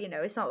 oh,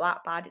 it's not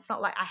that bad. It's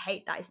not like I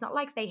hate that. It's not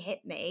like they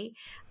hit me.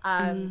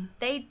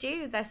 They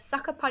do. They're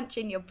sucker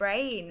punching your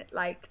brain.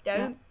 Like,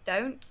 Yeah.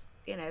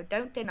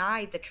 don't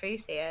deny the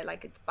truth here.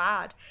 Like, it's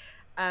bad.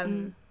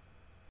 And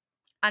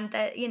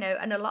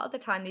and a lot of the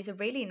time these are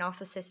really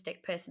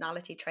narcissistic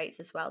personality traits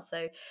as well,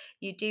 so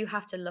you do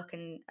have to look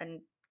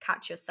and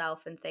catch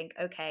yourself and think,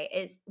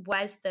 okay,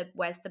 where's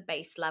the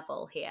base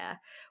level here,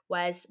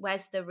 where's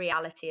the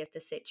reality of the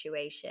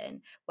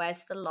situation,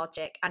 where's the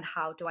logic, and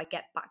how do I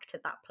get back to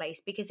that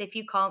place? Because if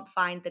you can't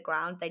find the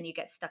ground, then you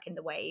get stuck in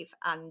the wave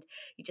and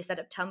you just end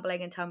up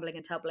tumbling and tumbling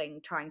and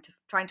tumbling, trying to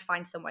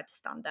find somewhere to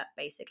stand up,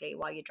 basically,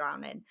 while you're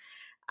drowning.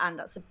 And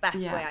that's the best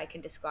way Yeah. I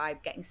can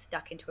describe getting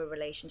stuck into a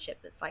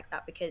relationship that's like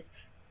that. Because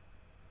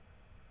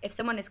if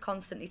someone is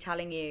constantly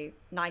telling you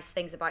nice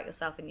things about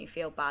yourself and you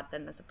feel bad,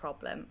 then there's a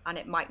problem. And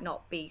it might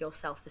not be your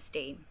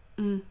self-esteem.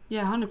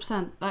 Yeah,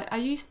 100%. Like, I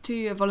used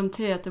to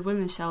volunteer at the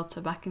women's shelter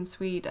back in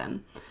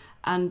Sweden,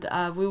 and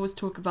we always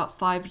talk about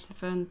 5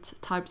 different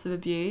types of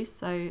abuse.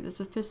 So there's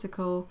a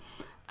physical,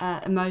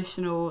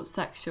 emotional,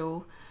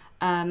 sexual,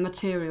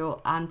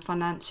 material, and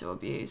financial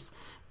abuse.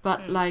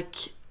 But like,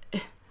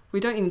 we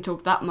don't even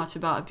talk that much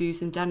about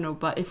abuse in general.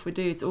 But if we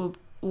do, it's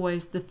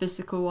always the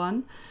physical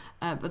one.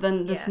 But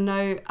then there's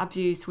no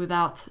abuse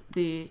without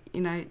the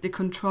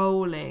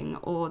controlling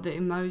or the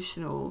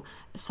emotional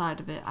side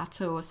of it at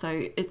all.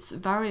 So it's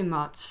very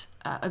much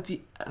an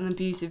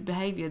abusive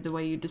behavior the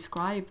way you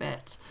describe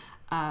it.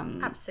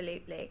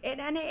 Absolutely.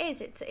 And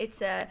it is.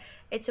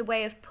 It's a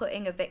way of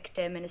putting a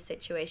victim in a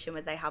situation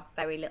where they have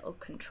very little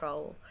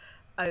control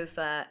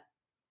over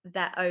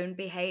their own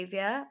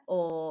behavior,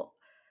 or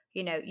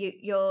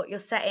you're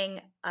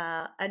setting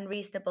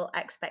unreasonable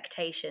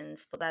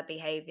expectations for their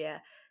behavior.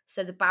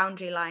 So the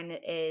boundary line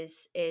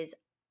is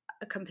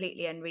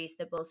completely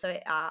unreasonable. So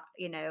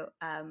there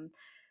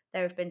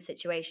have been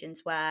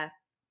situations where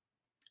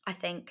I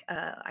think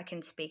I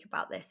can speak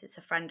about this. It's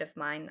a friend of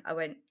mine. I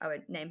won't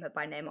name her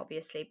by name,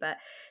 obviously, but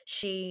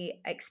she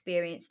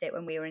experienced it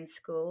when we were in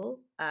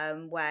school,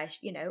 where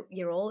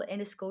you're all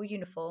in a school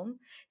uniform,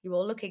 you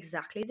all look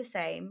exactly the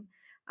same,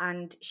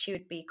 and she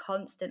would be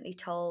constantly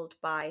told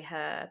by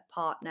her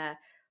partner,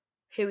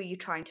 "Who are you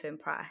trying to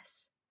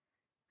impress?"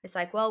 It's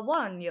like, well,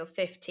 one, you're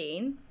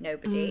 15,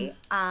 nobody,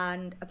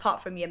 and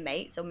apart from your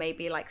mates, or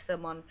maybe like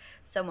someone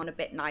a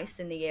bit nice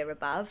in the year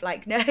above,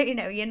 like, no,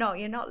 you're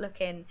not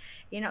looking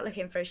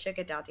for a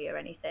sugar daddy or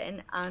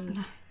anything.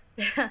 And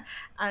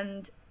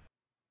and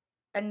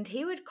and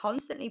he would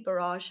constantly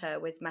barrage her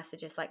with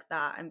messages like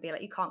that and be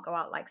like, you can't go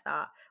out like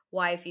that.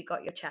 Why have you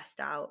got your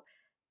chest out?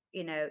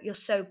 You're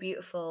so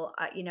beautiful.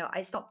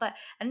 It's not that.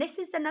 And this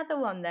is another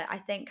one that I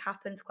think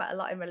happens quite a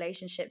lot in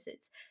relationships.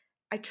 It's,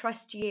 I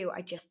trust you,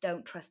 I just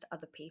don't trust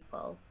other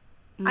people.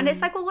 And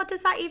it's like, well, what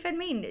does that even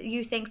mean?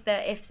 You think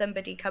that if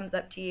somebody comes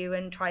up to you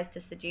and tries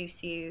to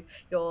seduce you,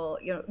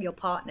 your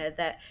partner,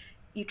 that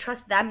you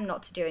trust them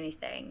not to do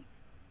anything,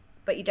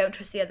 but you don't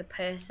trust the other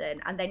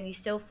person, and then you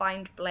still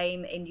find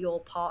blame in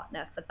your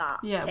partner for that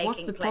Yeah, what's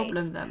taking the place.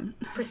 problem then?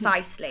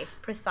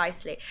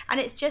 Precisely. And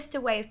it's just a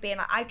way of being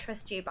like, I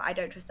trust you, but I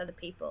don't trust other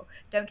people.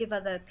 Don't give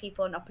other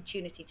people an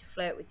opportunity to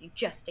flirt with you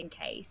just in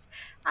case.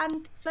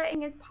 And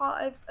flirting is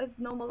part of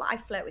normal life. I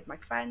flirt with my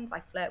friends, I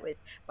flirt with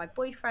my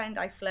boyfriend,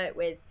 I flirt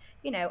with,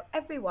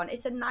 everyone.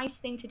 It's a nice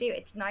thing to do.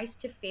 It's nice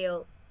to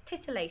feel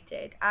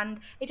titillated, and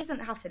it doesn't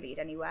have to lead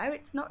anywhere.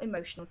 It's not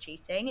emotional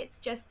cheating. It's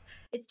just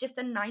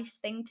a nice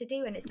thing to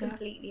do, and it's Yeah.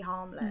 completely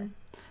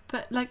harmless.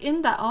 But like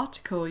in that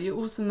article, you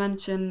also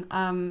mention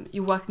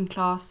your working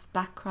class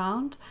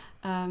background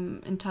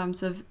in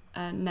terms of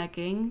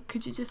negging.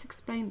 Could you just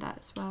explain that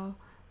as well?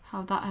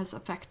 How that has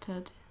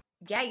affected?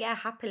 Yeah,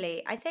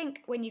 happily. I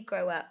think when you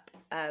grow up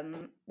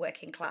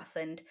working class,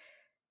 and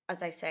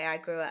as I say, I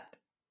grew up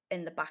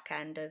in the back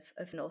end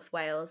of North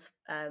Wales,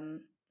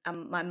 and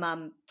my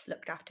mum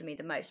looked after me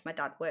the most. My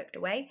dad worked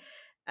away,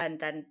 and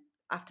then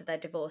after their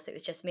divorce, it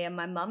was just me and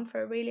my mum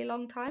for a really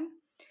long time.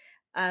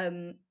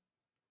 Um,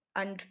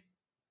 and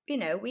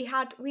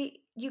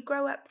you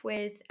grow up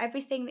with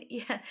everything that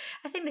you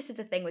I think this is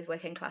the thing with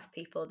working class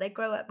people. They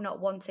grow up not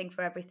wanting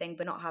for everything,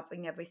 but not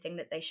having everything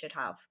that they should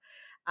have.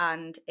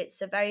 And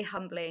it's a very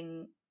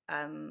humbling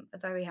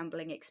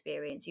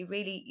experience.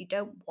 You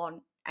don't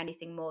want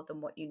anything more than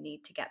what you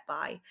need to get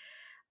by.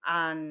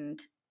 And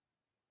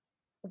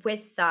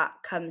with that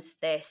comes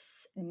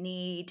this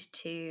need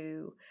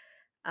to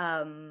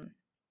um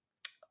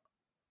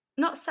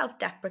not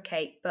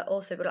self-deprecate, but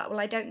also be like,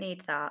 well, I don't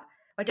need that.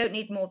 I don't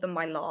need more than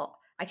my lot.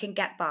 I can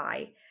get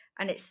by.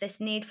 And it's this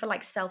need for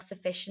like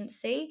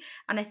self-sufficiency.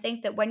 And I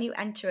think that when you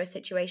enter a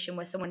situation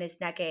where someone is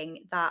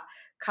negging, that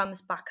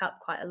comes back up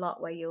quite a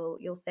lot, where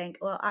you'll think,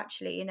 well,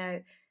 actually,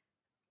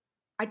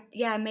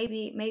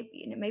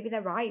 maybe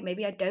they're right.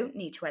 Maybe I don't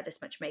need to wear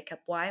this much makeup.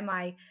 Why am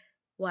I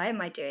why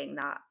am I doing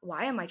that?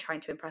 Why am I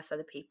trying to impress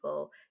other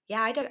people?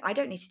 Yeah, I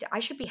don't need to do, I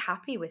should be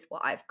happy with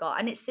what I've got.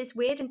 And it's this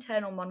weird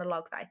internal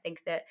monologue that I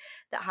think that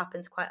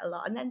happens quite a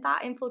lot. And then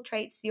that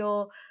infiltrates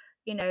your,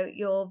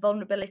 your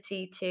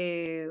vulnerability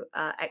to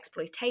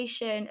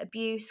exploitation,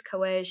 abuse,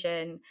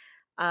 coercion.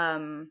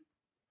 I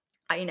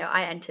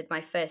entered my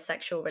first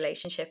sexual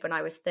relationship when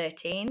I was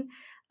 13.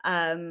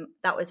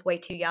 That was way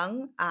too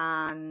young,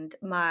 and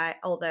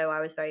although I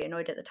was very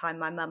annoyed at the time,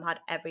 my mum had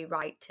every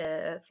right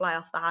to fly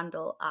off the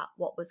handle at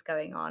what was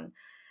going on,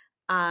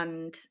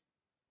 and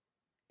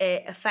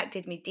it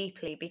affected me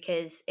deeply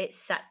because it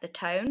set the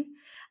tone.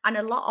 And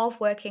a lot of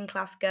working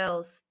class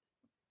girls,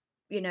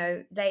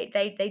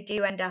 they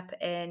do end up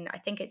in, I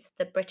think it's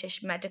the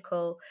British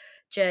Medical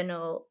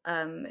Journal,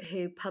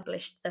 who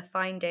published the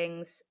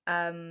findings,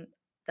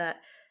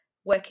 that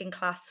working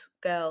class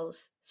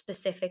girls,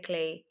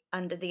 specifically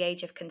under the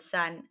age of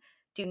consent,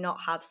 do not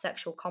have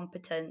sexual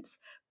competence,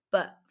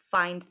 but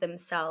find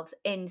themselves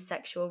in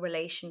sexual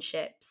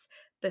relationships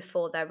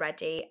before they're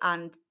ready.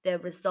 And the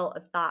result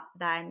of that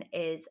then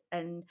is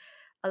a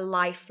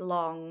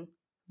lifelong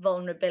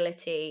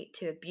vulnerability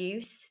to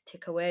abuse, to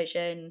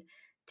coercion,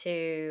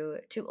 to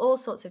all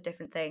sorts of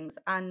different things.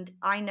 And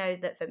I know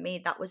that for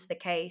me that was the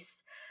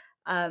case,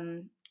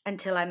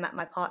 until I met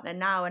my partner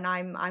now, and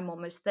I'm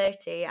almost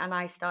 30, and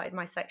I started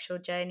my sexual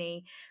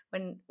journey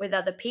with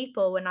other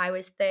people when I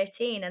was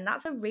 13, and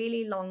that's a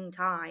really long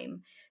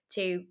time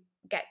to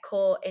get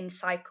caught in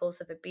cycles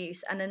of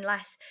abuse. And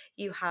unless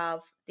you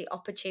have the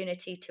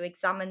opportunity to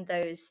examine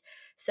those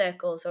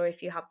circles, or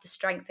if you have the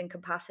strength and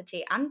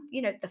capacity and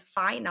the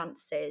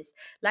finances,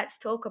 let's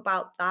talk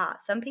about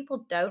that. Some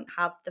people don't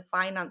have the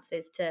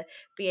finances to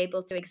be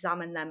able to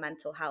examine their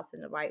mental health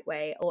in the right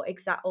way, or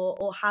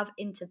have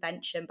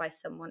intervention by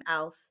someone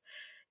else,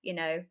 you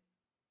know.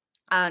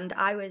 And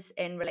I was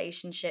in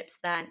relationships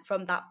then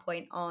from that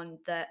point on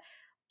that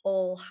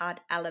all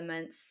had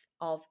elements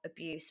of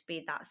abuse,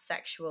 be that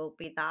sexual,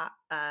 be that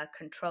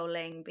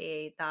controlling,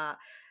 be that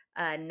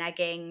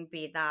negging,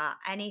 be that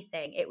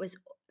anything. It was,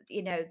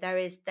 there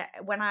is that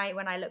when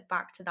I look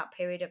back to that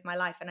period of my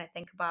life and I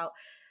think about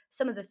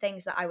some of the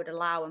things that I would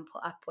allow and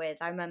put up with.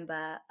 I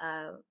remember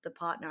the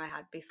partner I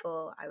had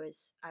before I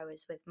was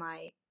with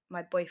my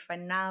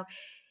boyfriend now.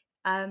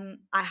 I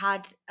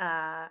had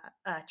a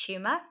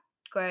tumor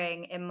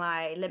growing in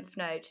my lymph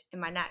node in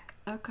my neck.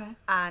 Okay.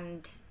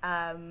 And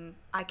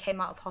I came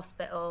out of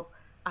hospital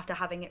after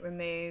having it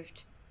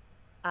removed.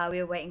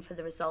 We were waiting for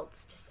the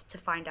results to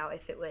find out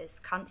if it was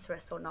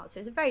cancerous or not. So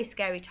it was a very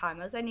scary time.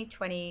 I was only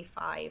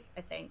 25,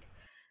 I think.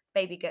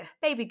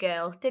 Baby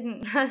girl,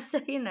 didn't so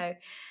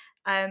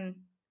um,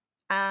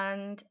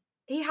 and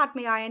he had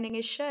me ironing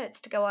his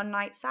shirts to go on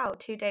nights out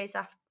 2 days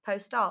after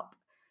post-op.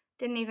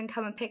 Didn't even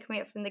come and pick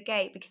me up from the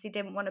gate because he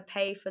didn't want to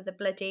pay for the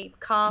bloody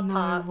car No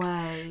park.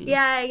 way.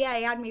 Yeah,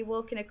 he had me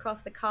walking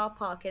across the car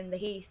park in the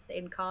Heath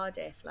in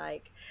Cardiff.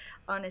 Like,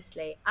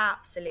 honestly,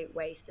 absolute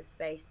waste of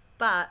space.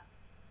 But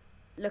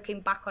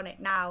looking back on it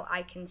now,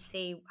 I can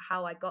see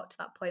how I got to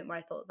that point where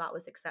I thought that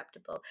was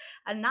acceptable.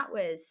 And that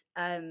was,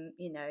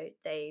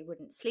 they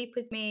wouldn't sleep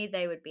with me.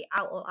 They would be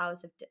out all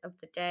hours of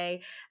the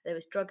day. There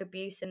was drug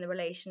abuse in the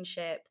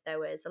relationship. There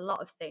was a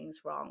lot of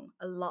things wrong,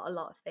 a lot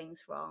of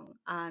things wrong.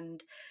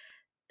 And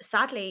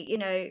sadly,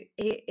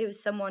 it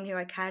was someone who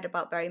I cared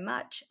about very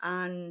much.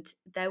 And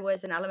there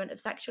was an element of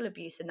sexual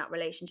abuse in that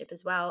relationship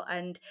as well.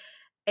 And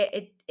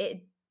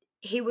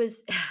he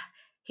was,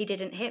 he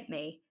didn't hit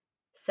me.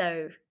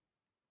 So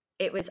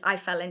I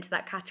fell into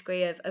that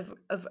category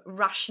of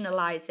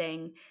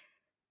rationalizing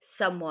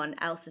someone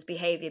else's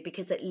behavior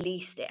because at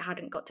least it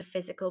hadn't got to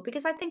physical.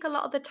 Because I think a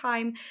lot of the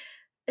time,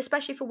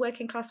 especially for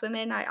working class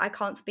women, I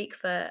can't speak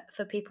for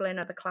people in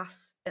other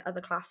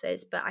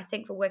classes, but I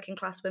think for working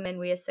class women,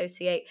 we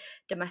associate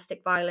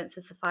domestic violence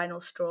as the final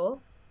straw.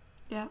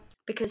 Yeah.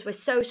 Because we're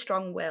so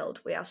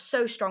strong-willed, we are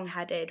so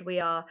strong-headed, we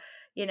are,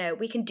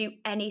 we can do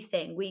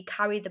anything, we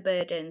carry the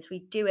burdens, we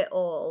do it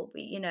all,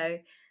 we,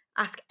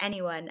 ask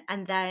anyone,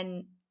 and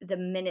then the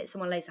minute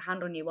someone lays a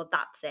hand on you, well,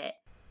 that's it,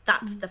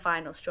 that's the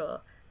final straw.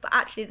 But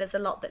actually there's a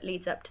lot that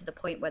leads up to the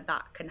point where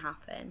that can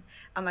happen.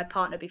 And my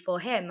partner before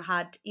him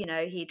had,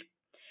 he'd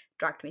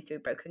dragged me through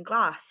broken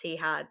glass, he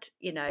had,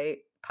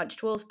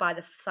 punched walls by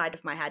the side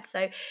of my head.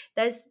 So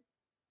there's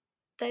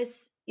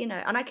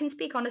and I can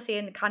speak honestly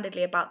and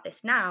candidly about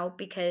this now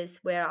because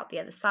we're out the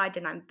other side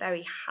and I'm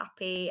very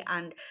happy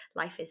and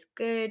life is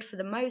good for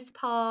the most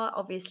part.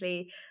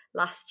 Obviously,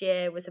 last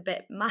year was a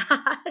bit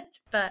mad,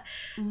 but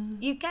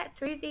you get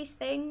through these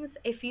things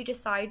if you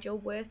decide you're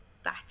worth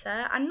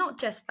better. And not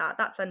just that,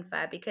 that's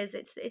unfair because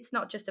it's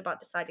not just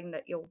about deciding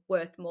that you're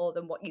worth more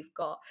than what you've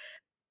got,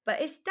 but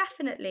it's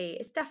definitely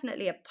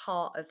a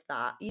part of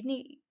that. You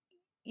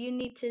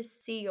need to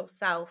see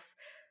yourself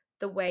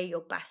the way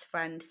your best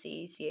friend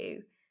sees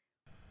you,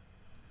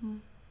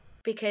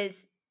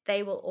 because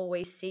they will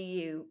always see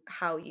you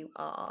how you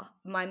are.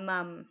 My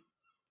mum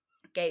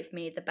gave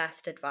me the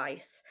best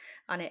advice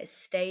and it has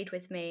stayed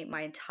with me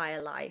my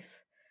entire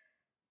life.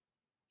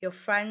 your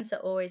friends are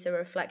always a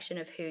reflection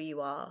of who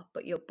you are,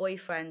 but your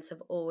boyfriends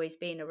have always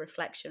been a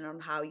reflection on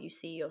how you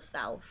see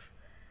yourself.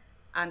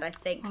 And I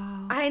think,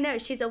 Wow. I know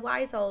she's a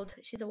wise old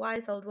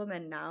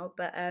woman now,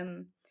 but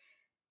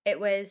it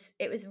was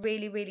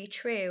really, really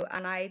true.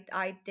 And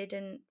I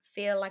didn't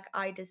feel like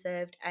I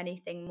deserved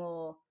anything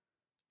more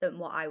than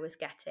what I was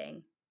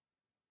getting.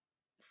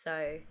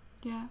 So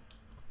Yeah.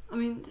 I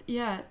mean,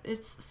 yeah,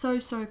 it's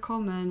so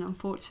common,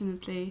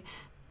 unfortunately.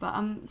 But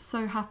I'm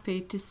so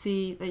happy to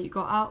see that you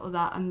got out of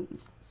that and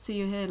see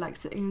you here, like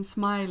sitting and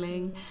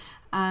smiling.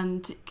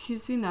 And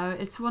because, you know,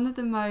 it's one of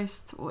the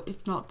most, or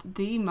if not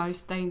the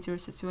most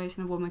dangerous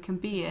situation a woman can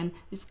be in,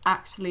 is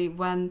actually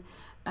when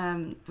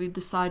we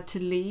decide to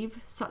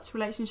leave such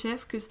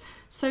relationship. Because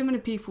so many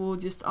people will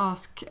just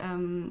ask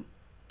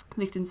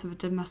victims of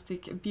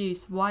domestic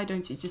abuse, why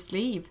don't you just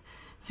leave?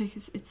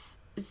 Because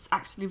it's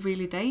actually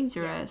really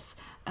dangerous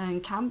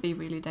and can be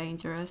really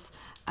dangerous,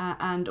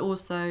 and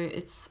also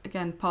it's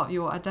again part of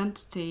your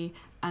identity.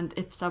 And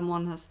if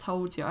someone has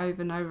told you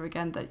over and over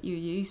again that you're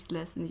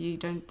useless and you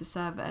don't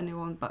deserve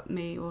anyone but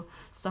me or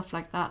stuff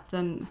like that,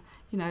 then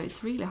you know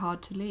it's really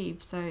hard to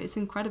leave. So it's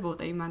incredible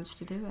that you managed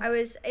to do it. I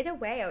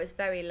was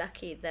very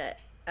lucky that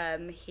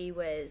he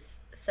was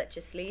such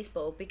a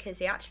sleazeball, because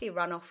he actually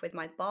ran off with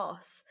my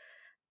boss.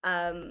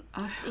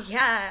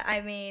 Yeah,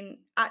 I mean,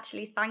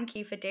 actually, thank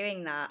you for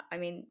doing that. I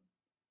mean,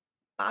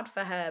 bad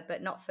for her,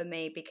 but not for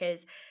me,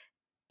 because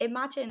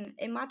imagine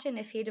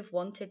if he'd have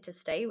wanted to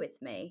stay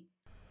with me.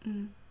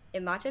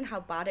 Imagine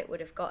how bad it would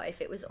have got if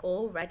it was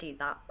already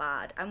that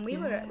bad. And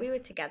Yeah. we were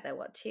together,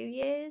 what, 2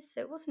 years? So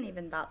it wasn't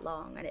even that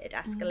long, and it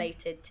had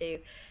escalated to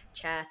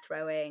chair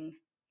throwing.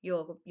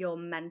 You're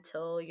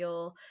mental.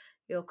 You're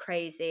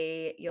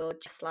crazy. You're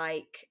just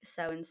like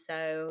so and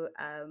so.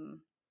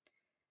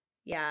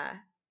 Yeah,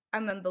 I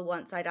remember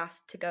once I'd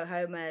asked to go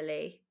home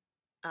early,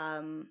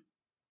 um,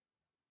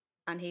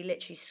 and he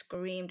literally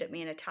screamed at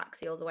me in a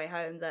taxi all the way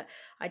home that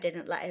I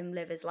didn't let him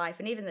live his life.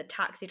 And even the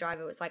taxi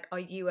driver was like, "Are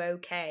you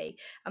okay?"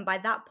 And by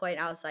that point,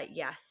 I was like,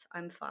 "Yes,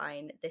 I'm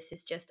fine. This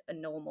is just a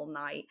normal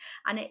night."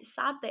 And it's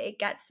sad that it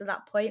gets to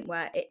that point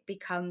where it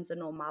becomes a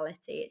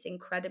normality. It's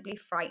incredibly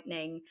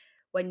frightening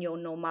when your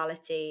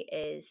normality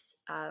is,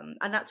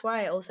 and that's where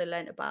I also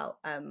learned about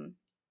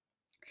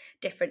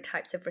different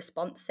types of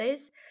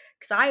responses.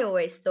 Because I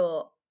always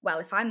thought, well,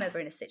 if I'm ever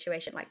in a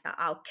situation like that,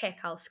 I'll kick,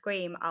 I'll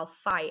scream, I'll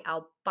fight,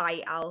 I'll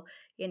bite, I'll,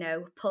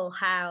 pull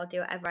hair, I'll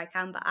do whatever I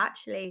can. But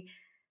actually,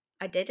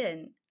 I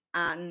didn't.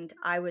 And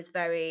I was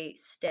very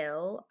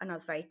still, and I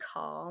was very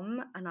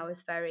calm, and I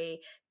was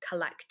very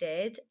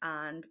collected.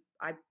 And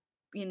I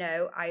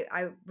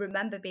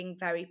remember being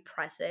very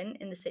present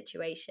in the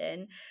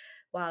situation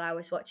while I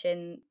was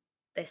watching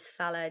this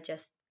fella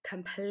just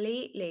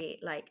completely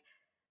like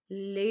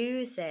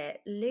lose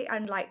it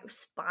and like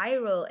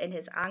spiral in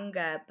his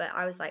anger. But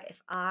I was like, if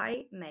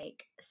I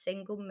make a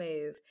single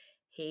move,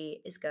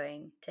 he is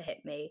going to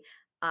hit me.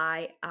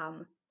 I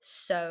am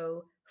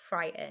so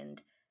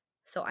frightened,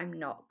 so I'm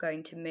not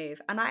going to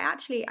move. And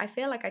I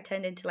feel like I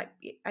turned into, like,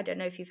 I don't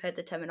know if you've heard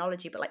the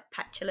terminology, but like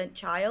petulant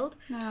child.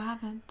 No, I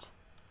haven't.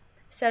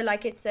 So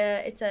like it's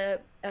a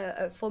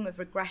form of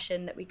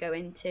regression that we go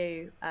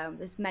into.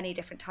 There's many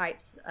different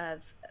types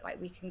of, like,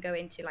 we can go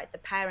into like the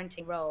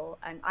parenting role,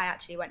 and I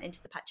actually went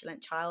into the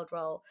petulant child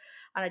role.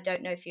 And I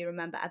don't know if you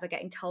remember ever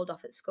getting told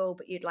off at school,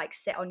 but you'd like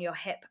sit on your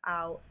hip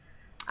out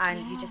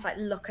and you just Yeah. like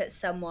look at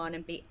someone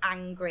and be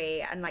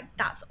angry, and like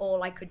that's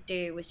all I could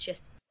do was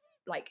just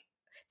like,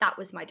 that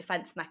was my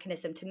defense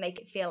mechanism to make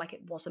it feel like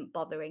it wasn't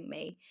bothering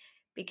me,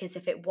 because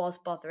if it was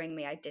bothering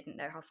me, I didn't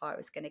know how far it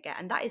was going to get.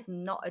 And that is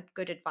not a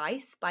good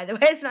advice, by the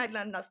way.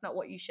 That's not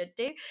what you should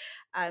do.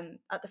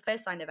 At the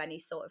first sign of any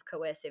sort of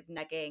coercive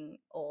negging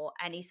or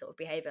any sort of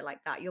behavior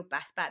like that, your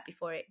best bet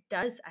before it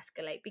does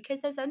escalate,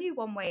 because there's only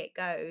one way it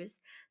goes.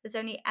 There's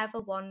only ever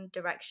one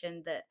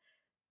direction that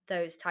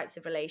those types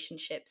of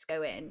relationships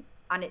go in,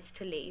 and it's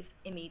to leave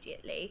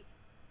immediately.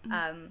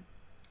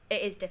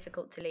 It is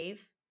difficult to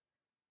leave.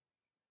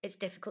 It's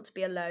difficult to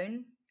be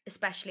alone,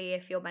 especially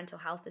if your mental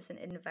health isn't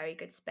in a very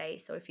good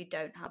space, or if you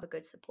don't have a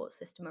good support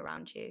system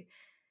around you.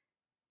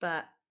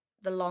 But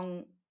the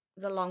long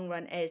the long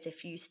run is,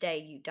 if you stay,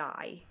 you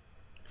die.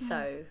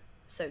 Yeah.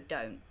 So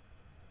don't.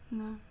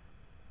 No.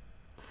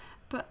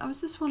 But I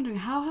was just wondering,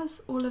 how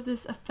has all of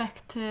this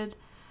affected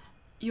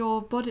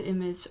your body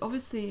image?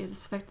 Obviously,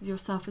 it's affected your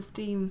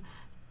self-esteem,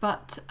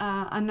 but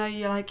I know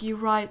you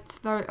write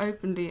very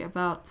openly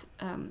about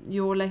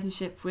your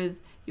relationship with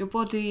your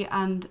body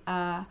and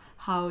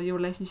how your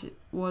relationship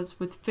was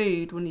with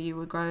food when you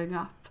were growing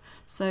up.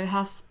 So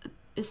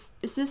is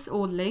this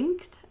all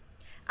linked?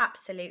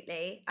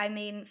 Absolutely. I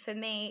mean, for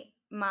me,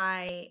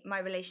 my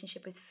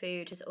relationship with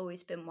food has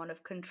always been one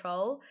of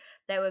control.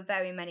 There were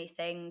very many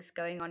things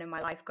going on in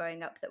my life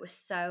growing up that were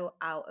so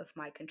out of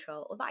my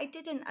control, or that I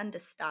didn't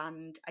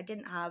understand. I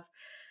didn't have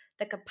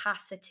the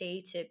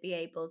capacity to be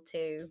able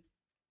to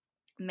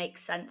make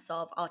sense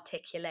of,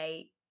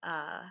 articulate,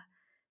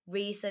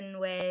 reason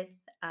with,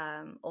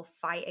 or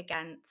fight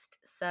against.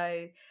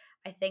 So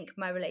I think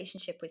my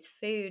relationship with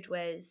food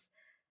was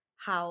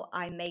how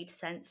I made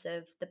sense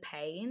of the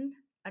pain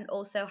and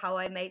also how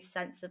I made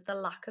sense of the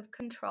lack of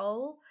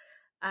control.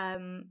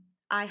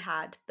 I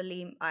had,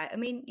 I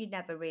mean, you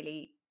never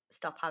really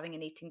stop having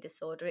an eating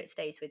disorder. It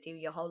stays with you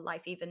your whole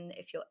life, even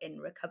if you're in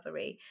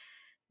recovery.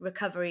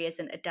 Recovery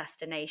isn't a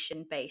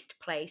destination based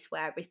place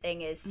where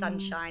everything is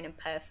sunshine and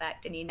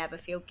perfect and you never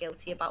feel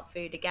guilty about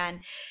food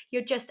again.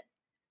 You're just,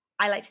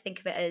 I like to think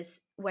of it as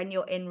when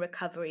you're in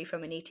recovery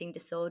from an eating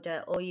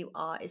disorder, all you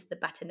are is the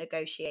better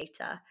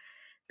negotiator,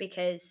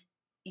 because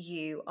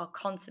you are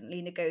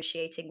constantly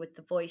negotiating with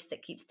the voice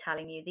that keeps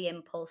telling you the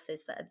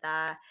impulses that are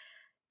there.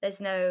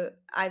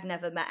 I've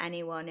never met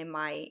anyone in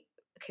my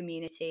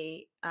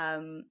community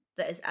that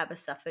has ever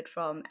suffered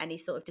from any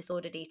sort of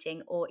disordered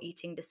eating or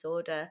eating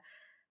disorder,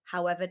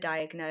 however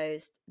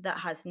diagnosed, that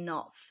has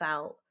not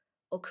felt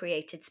or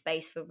created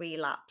space for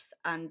relapse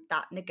and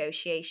that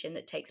negotiation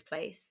that takes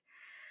place.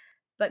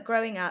 But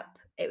growing up,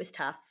 it was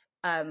tough.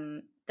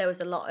 There was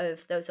a lot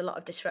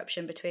of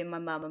disruption between my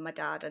mum and my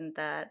dad and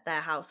their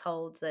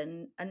households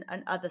and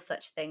other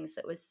such things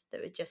that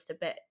were just a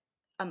bit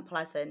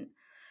unpleasant.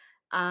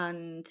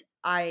 And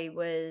I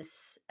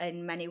was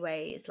in many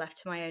ways left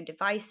to my own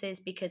devices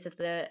because of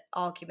the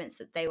arguments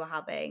that they were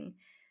having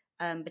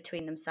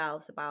between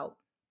themselves about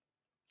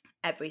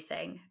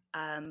everything.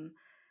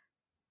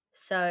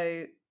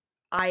 So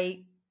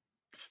I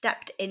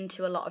stepped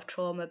into a lot of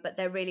trauma, but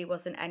there really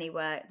wasn't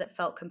anywhere that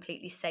felt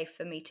completely safe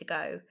for me to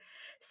go.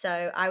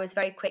 So I was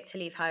very quick to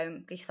leave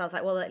home because I was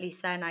like, well, at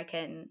least then I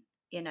can,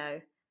 you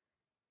know,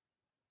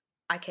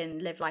 I can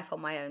live life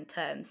on my own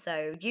terms.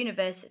 So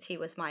university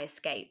was my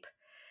escape.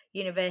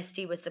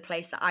 University was the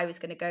place that I was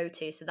going to go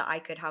to so that I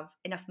could have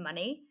enough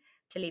money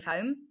to leave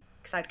home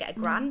because I'd get a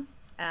grant.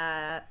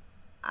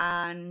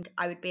 And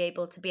I would be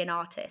able to be an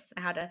artist.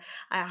 I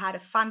had a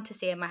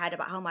fantasy in my head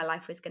about how my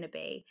life was going to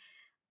be,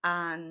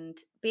 and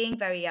being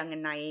very young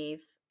and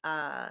naive,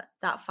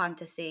 that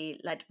fantasy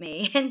led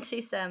me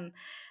into some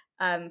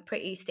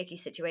pretty sticky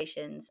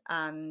situations.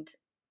 And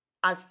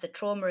as the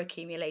trauma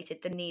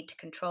accumulated, the need to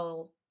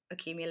control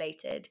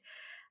accumulated,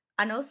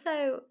 and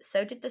also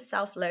so did the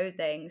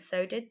self-loathing,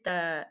 so did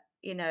the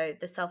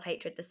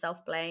self-hatred, the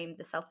self-blame,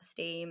 the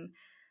self-esteem.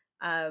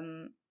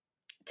 um,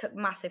 Took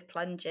massive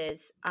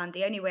plunges, and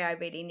the only way I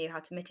really knew how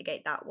to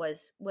mitigate that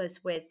was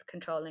with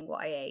controlling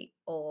what I ate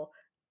or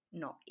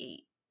not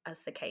eat,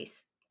 as the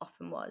case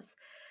often was.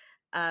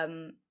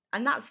 And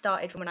that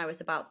started from when I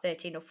was about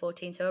 13 or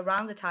 14, so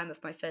around the time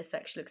of my first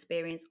sexual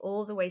experience,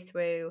 all the way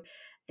through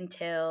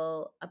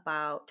until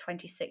about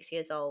 26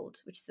 years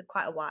old, which is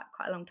quite a while,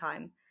 quite a long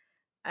time.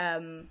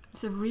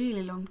 It's a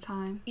really long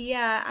time.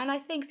 Yeah, and I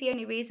think the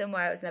only reason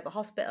why I was never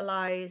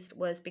hospitalized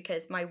was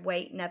because my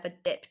weight never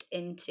dipped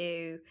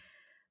into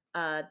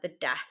the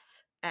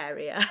death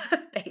area,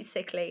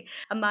 basically.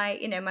 And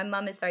my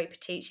mum is very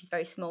petite; she's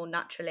very small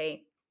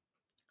naturally,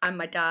 and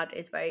my dad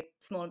is very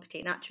small and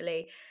petite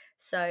naturally.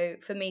 So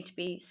for me to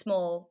be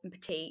small and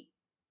petite,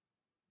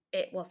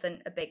 it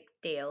wasn't a big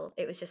deal.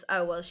 It was just,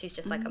 oh well, she's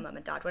just like her mum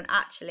and dad. When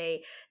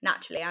actually,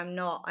 naturally, I'm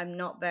not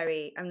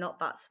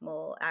that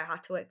small. I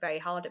had to work very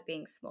hard at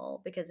being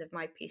small because of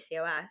my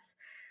PCOS,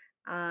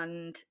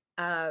 and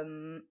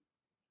um,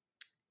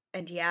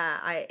 and yeah,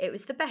 it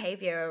was the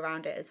behavior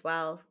around it as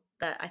well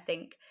that I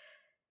think.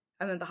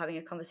 I remember having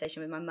a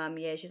conversation with my mum.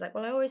 Yeah, she's like,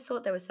 "Well, I always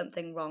thought there was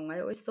something wrong.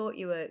 I always thought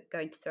you were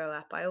going to throw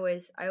up. I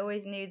always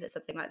knew that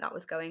something like that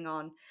was going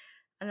on."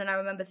 And then I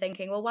remember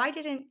thinking, well, why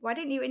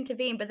didn't you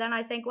intervene? But then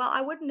I think, well, I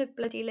wouldn't have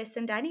bloody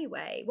listened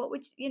anyway. What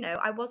would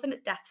I wasn't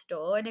at death's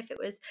door, and if it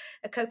was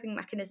a coping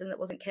mechanism that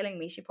wasn't killing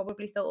me, she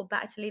probably thought, well,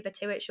 better to leave her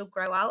to it. She'll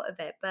grow out of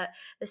it. But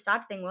the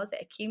sad thing was,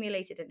 it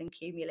accumulated and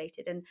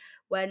accumulated. And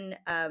when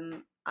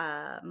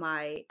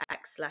my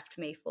ex left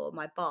me for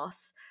my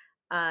boss,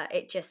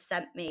 it just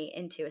sent me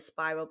into a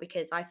spiral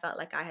because I felt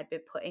like I had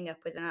been putting up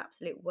with an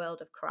absolute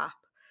world of crap.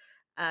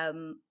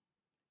 Um,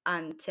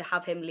 and to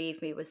have him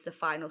leave me was the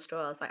final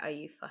straw. I was like, are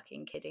you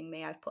fucking kidding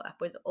me? I've put up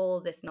with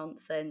all this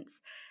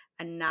nonsense,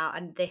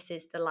 and this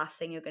is the last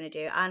thing you're going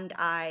to do. And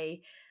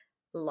I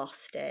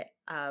lost it.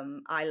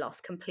 I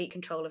lost complete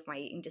control of my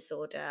eating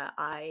disorder.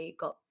 I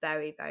got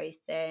very, very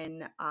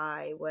thin.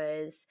 I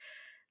was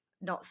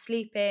not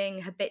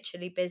sleeping,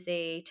 habitually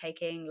busy,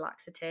 taking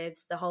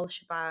laxatives, the whole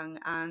shebang.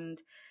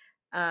 And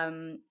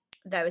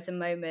there was a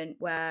moment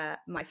where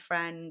my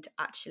friend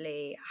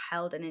actually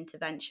held an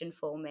intervention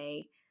for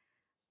me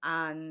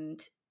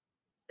and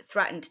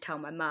threatened to tell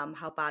my mum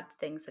how bad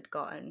things had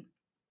gotten.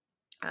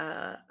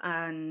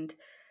 And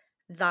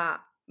that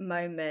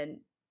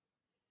moment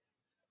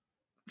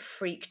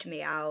freaked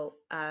me out.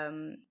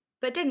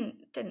 But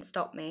didn't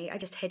stop me. I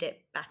just hid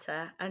it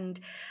better. And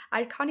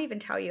I can't even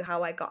tell you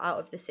how I got out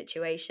of the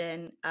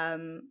situation.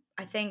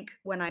 I think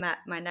when I met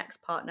my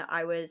next partner,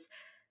 I was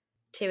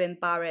too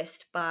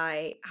embarrassed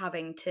by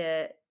having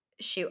to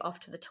shoot off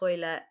to the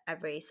toilet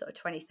every sort of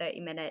 20, 30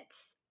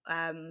 minutes.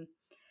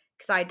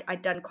 Because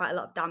I'd done quite a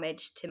lot of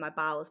damage to my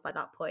bowels by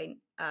that point.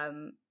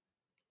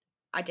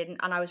 I didn't,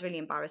 and I was really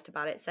embarrassed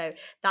about it. So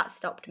that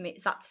stopped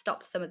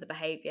some of the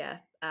behavior.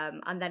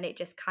 And then it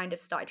just kind of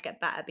started to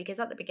get better, because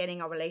at the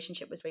beginning our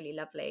relationship was really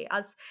lovely,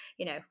 as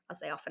you know, as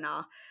they often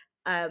are.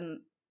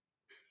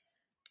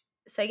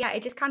 So yeah,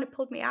 it just kind of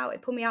pulled me out.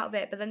 It pulled me out of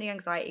it, but then the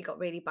anxiety got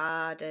really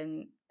bad,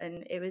 and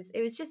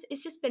it's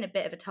just been a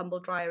bit of a tumble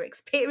dryer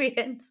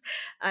experience.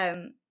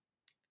 And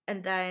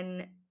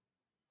then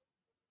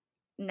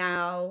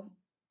now,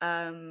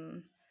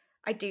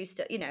 I do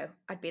still,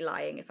 I'd be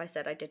lying if I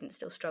said I didn't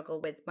still struggle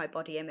with my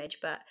body image,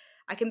 but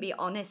I can be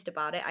honest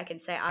about it. I can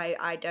say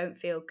I don't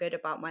feel good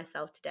about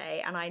myself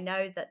today, and I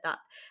know that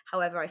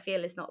however I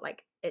feel is not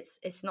like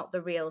it's not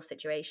the real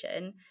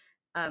situation.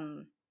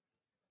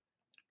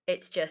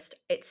 It's just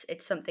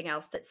it's something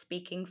else that's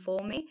speaking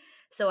for me.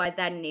 So I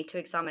then need to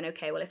examine,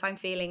 okay, well, if I'm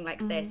feeling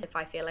like this, if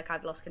I feel like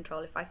I've lost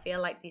control, if I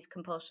feel like these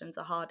compulsions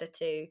are harder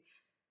to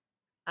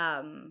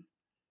um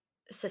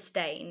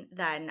sustain,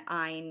 then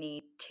I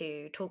need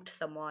to talk to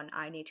someone.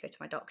 I need to go to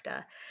my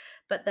doctor.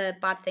 But the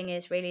bad thing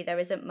is, really, there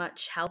isn't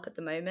much help at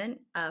the moment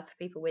for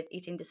people with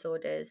eating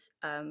disorders.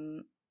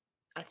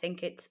 I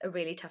think it's a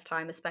really tough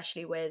time,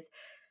 especially with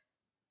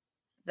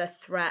the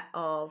threat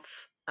of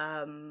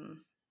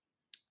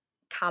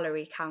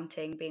calorie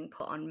counting being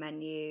put on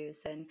menus.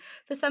 And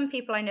for some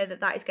people, I know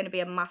that is going to be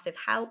a massive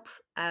help.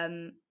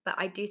 But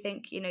I do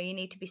think, you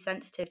need to be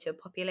sensitive to a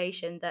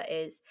population that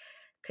is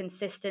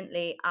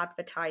consistently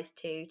advertised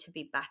to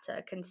be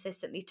better,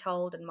 consistently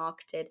told and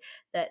marketed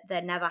that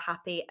they're never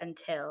happy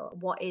until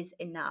what is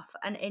enough.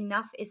 And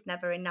enough is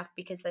never enough,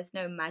 because there's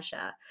no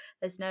measure,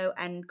 there's no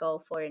end goal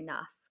for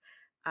enough.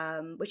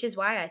 Which is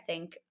why I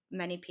think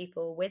many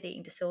people with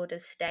eating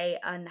disorders stay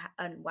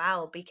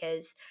unwell,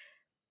 because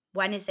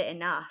when is it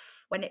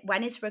enough?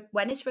 When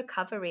is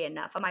recovery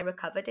enough? Am I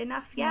recovered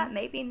enough yet? Yeah.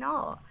 Maybe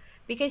not,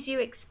 because you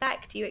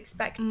expect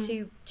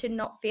to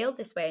not feel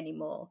this way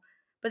anymore.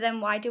 But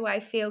then why do I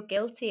feel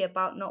guilty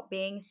about not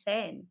being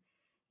thin?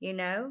 You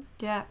know?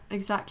 Yeah,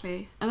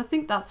 exactly. And I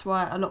think that's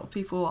why a lot of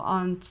people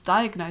aren't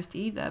diagnosed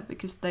either,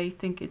 because they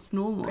think it's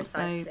normal. So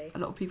Precisely. a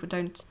lot of people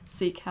don't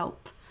seek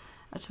help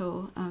at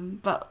all.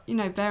 But,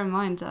 bear in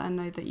mind, I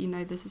know that you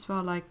know this as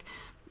well, like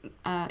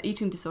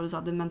eating disorders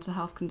are the mental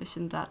health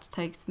condition that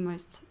takes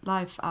most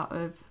life out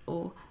of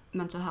all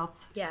mental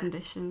health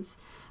conditions.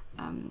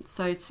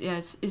 So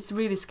it's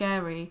really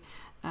scary.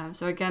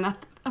 So again,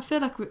 I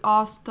feel like we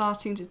are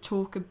starting to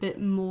talk a bit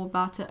more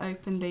about it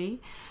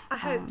openly. I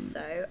hope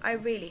so. I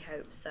really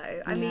hope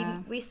so. I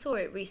mean, we saw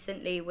it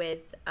recently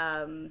with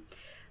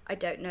I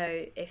don't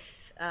know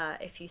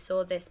if you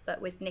saw this,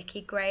 but with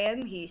Nikki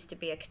Graham, who used to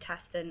be a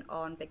contestant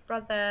on Big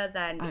Brother,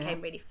 then became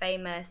really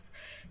famous.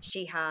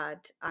 She had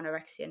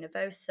anorexia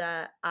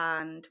nervosa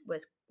and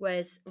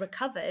was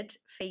recovered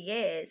for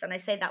years. And I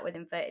say that with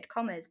inverted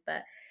commas,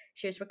 but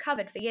she was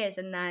recovered for years,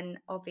 and then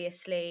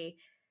obviously,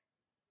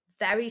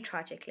 very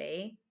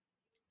tragically,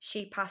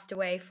 she passed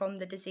away from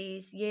the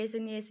disease years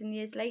and years and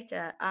years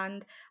later.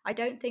 And I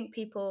don't think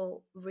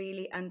people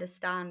really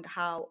understand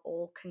how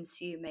all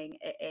consuming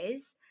it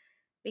is,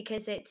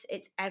 because it's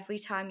every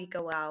time you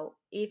go out,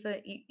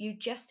 even you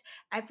just,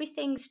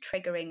 everything's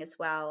triggering as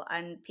well.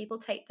 And people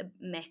take the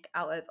mick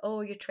out of,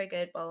 oh, you're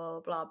triggered, blah blah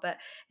blah, but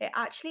it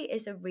actually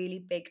is a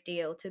really big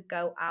deal to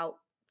go out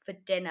for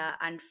dinner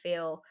and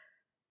feel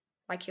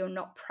like you're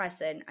not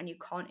present, and you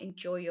can't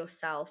enjoy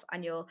yourself,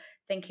 and you're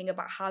thinking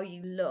about how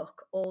you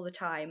look all the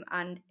time.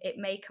 And it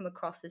may come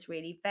across as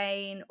really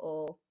vain,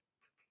 or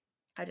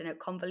I don't know,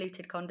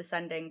 convoluted,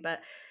 condescending,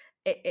 but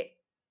it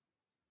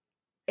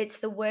it's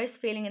the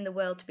worst feeling in the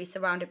world to be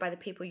surrounded by the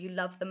people you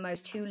love the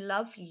most, who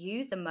love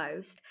you the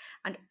most,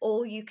 and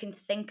all you can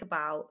think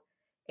about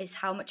is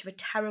how much of a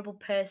terrible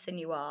person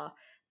you are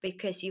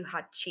because you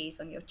had cheese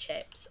on your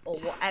chips or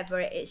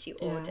whatever it is you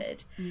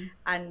ordered.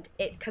 And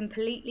it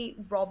completely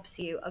robs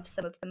you of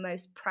some of the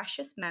most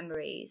precious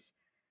memories.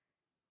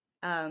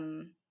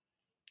 And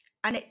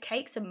it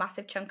takes a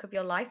massive chunk of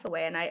your life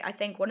away. And I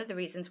think one of the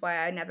reasons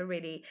why I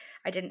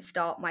didn't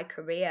start my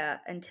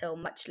career until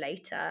much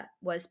later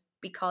was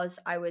because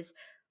I was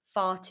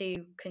far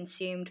too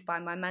consumed by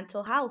my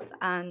mental health.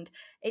 And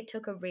it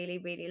took a really,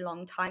 really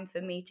long time for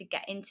me to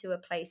get into a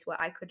place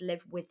where I could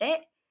live with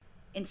it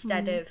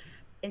instead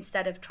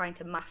of trying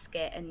to mask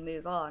it and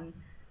move on.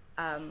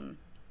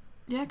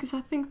 Yeah, because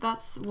I think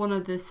that's one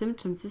of the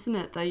symptoms, isn't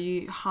it? That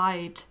you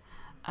hide,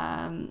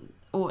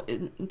 or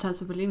in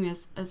terms of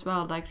bulimia as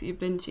well, like you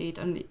binge eat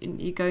and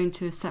you go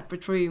into a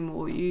separate room,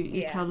 or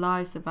you tell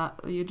lies about,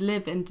 or you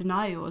live in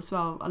denial as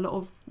well. A lot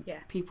of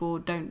people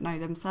don't know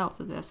themselves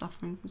that they're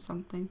suffering from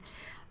something.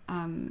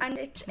 And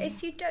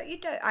it's you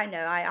don't I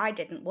know I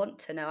didn't want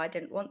to know, I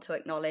didn't want to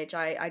acknowledge.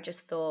 I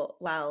just thought,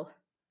 well,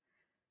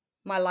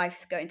 my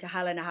life's going to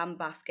hell in a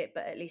handbasket,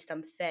 but at least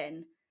I'm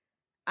thin.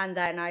 And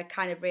then I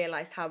kind of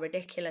realized how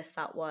ridiculous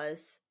that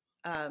was.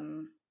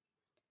 And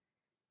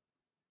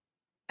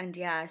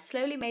yeah,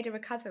 slowly made a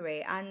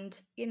recovery.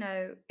 And,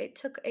 it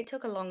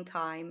took a long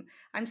time.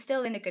 I'm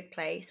still in a good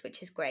place,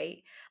 which is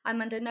great. I'm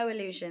under no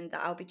illusion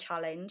that I'll be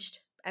challenged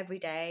every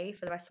day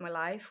for the rest of my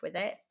life with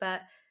it.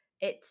 But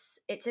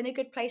it's in a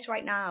good place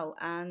right now,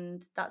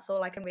 and that's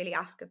all I can really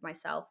ask of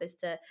myself, is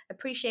to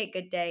appreciate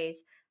good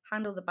days,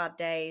 handle the bad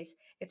days.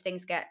 If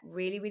things get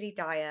really, really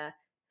dire,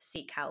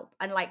 seek help.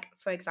 And like,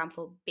 for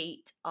example,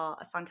 Beat are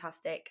a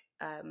fantastic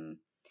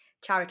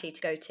charity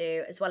to go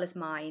to, as well as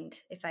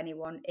Mind, if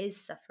anyone is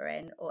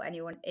suffering or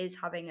anyone is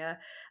having a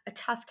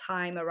tough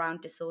time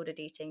around disordered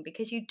eating,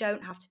 because you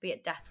don't have to be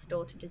at death's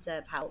door to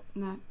deserve help.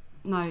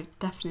 No,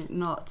 definitely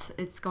not.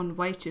 It's gone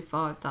way too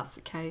far if that's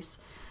the case.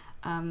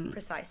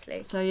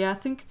 Precisely. So yeah, I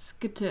think it's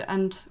good to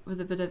end with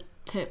a bit of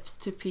tips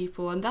to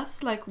people, and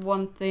that's like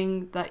one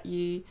thing that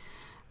you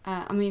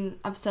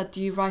I've said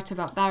you write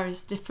about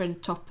various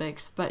different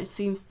topics, but it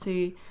seems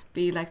to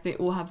be like they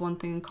all have one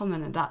thing in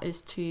common, and that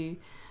is to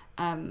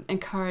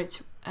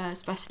encourage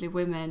especially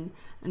women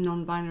and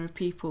non-binary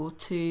people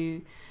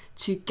to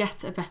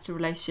get a better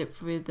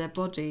relationship with their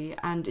body.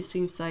 And it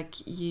seems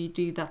like you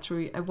do that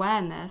through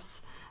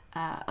awareness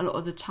a lot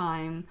of the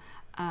time.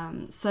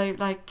 So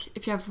like,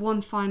 if you have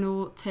one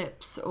final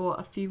tips or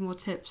a few more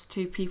tips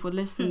to people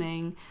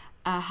listening,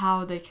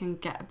 how they can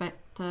get a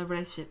better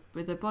relationship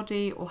with their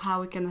body, or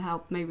how we can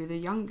help maybe the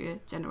younger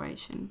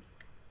generation.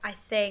 I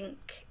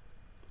think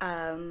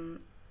turn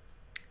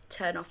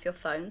off your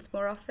phones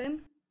more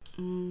often.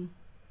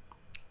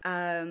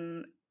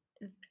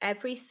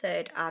 Every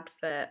third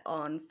advert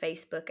on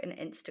Facebook and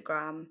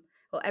Instagram,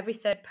 or every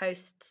third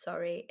post,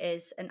 sorry,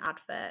 is an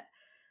advert.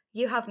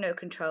 You have no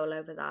control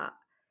over that.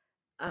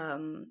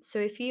 So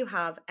if you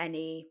have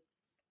any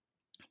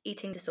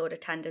eating disorder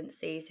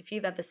tendencies, if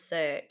you've ever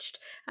searched,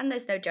 and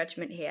there's no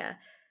judgment here,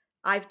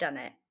 I've done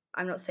it.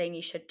 I'm not saying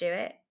you should do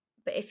it,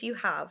 but if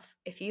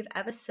you've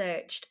ever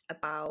searched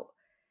about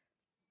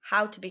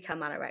how to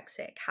become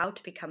anorexic, how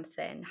to become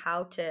thin,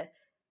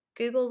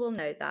 Google will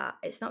know that.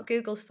 It's not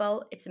Google's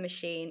fault, it's a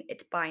machine,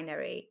 it's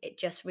binary, it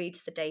just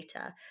reads the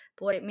data.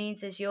 But what it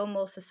means is you're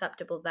more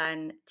susceptible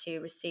then to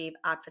receive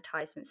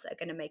advertisements that are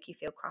going to make you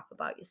feel crap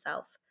about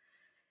yourself.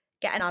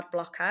 Get an ad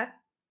blocker,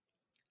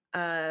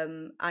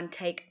 and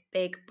take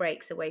big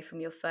breaks away from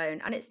your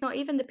phone. And it's not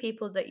even the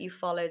people that you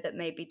follow that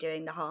may be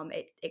doing the harm.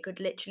 It could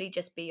literally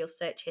just be your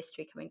search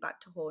history coming back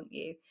to haunt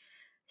you.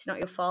 It's not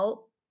your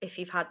fault if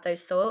you've had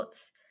those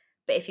thoughts,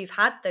 but if you've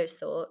had those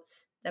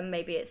thoughts, then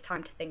maybe it's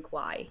time to think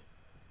why.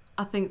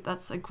 I think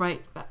that's a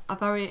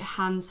very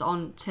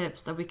hands-on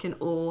tips that we can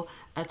all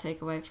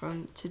take away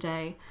from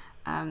today.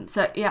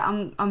 So yeah,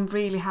 I'm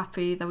really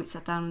happy that we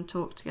sat down and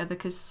talked together,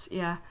 because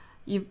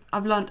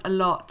I've learned a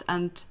lot,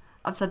 and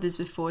I've said this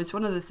before, it's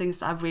one of the things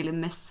that I've really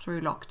missed through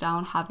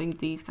lockdown, having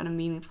these kind of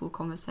meaningful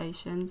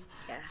conversations.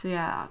 Yeah. So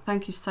yeah,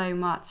 thank you so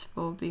much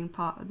for being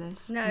part of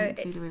this. No, I'm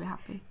really, really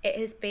happy. It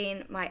has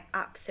been my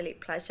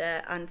absolute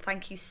pleasure, and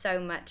thank you so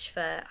much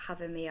for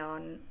having me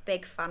on.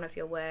 Big fan of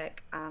your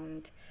work,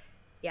 and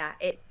yeah,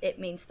 it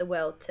means the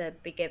world to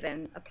be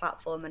given a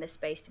platform and a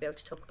space to be able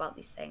to talk about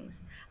these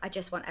things. I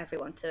just want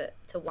everyone to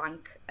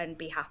wank and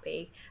be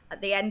happy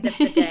at the end of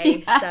the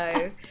day.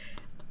 So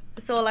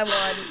that's all I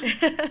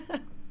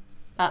want.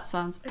 That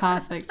sounds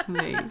perfect to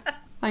me.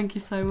 Thank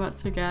you so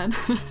much again.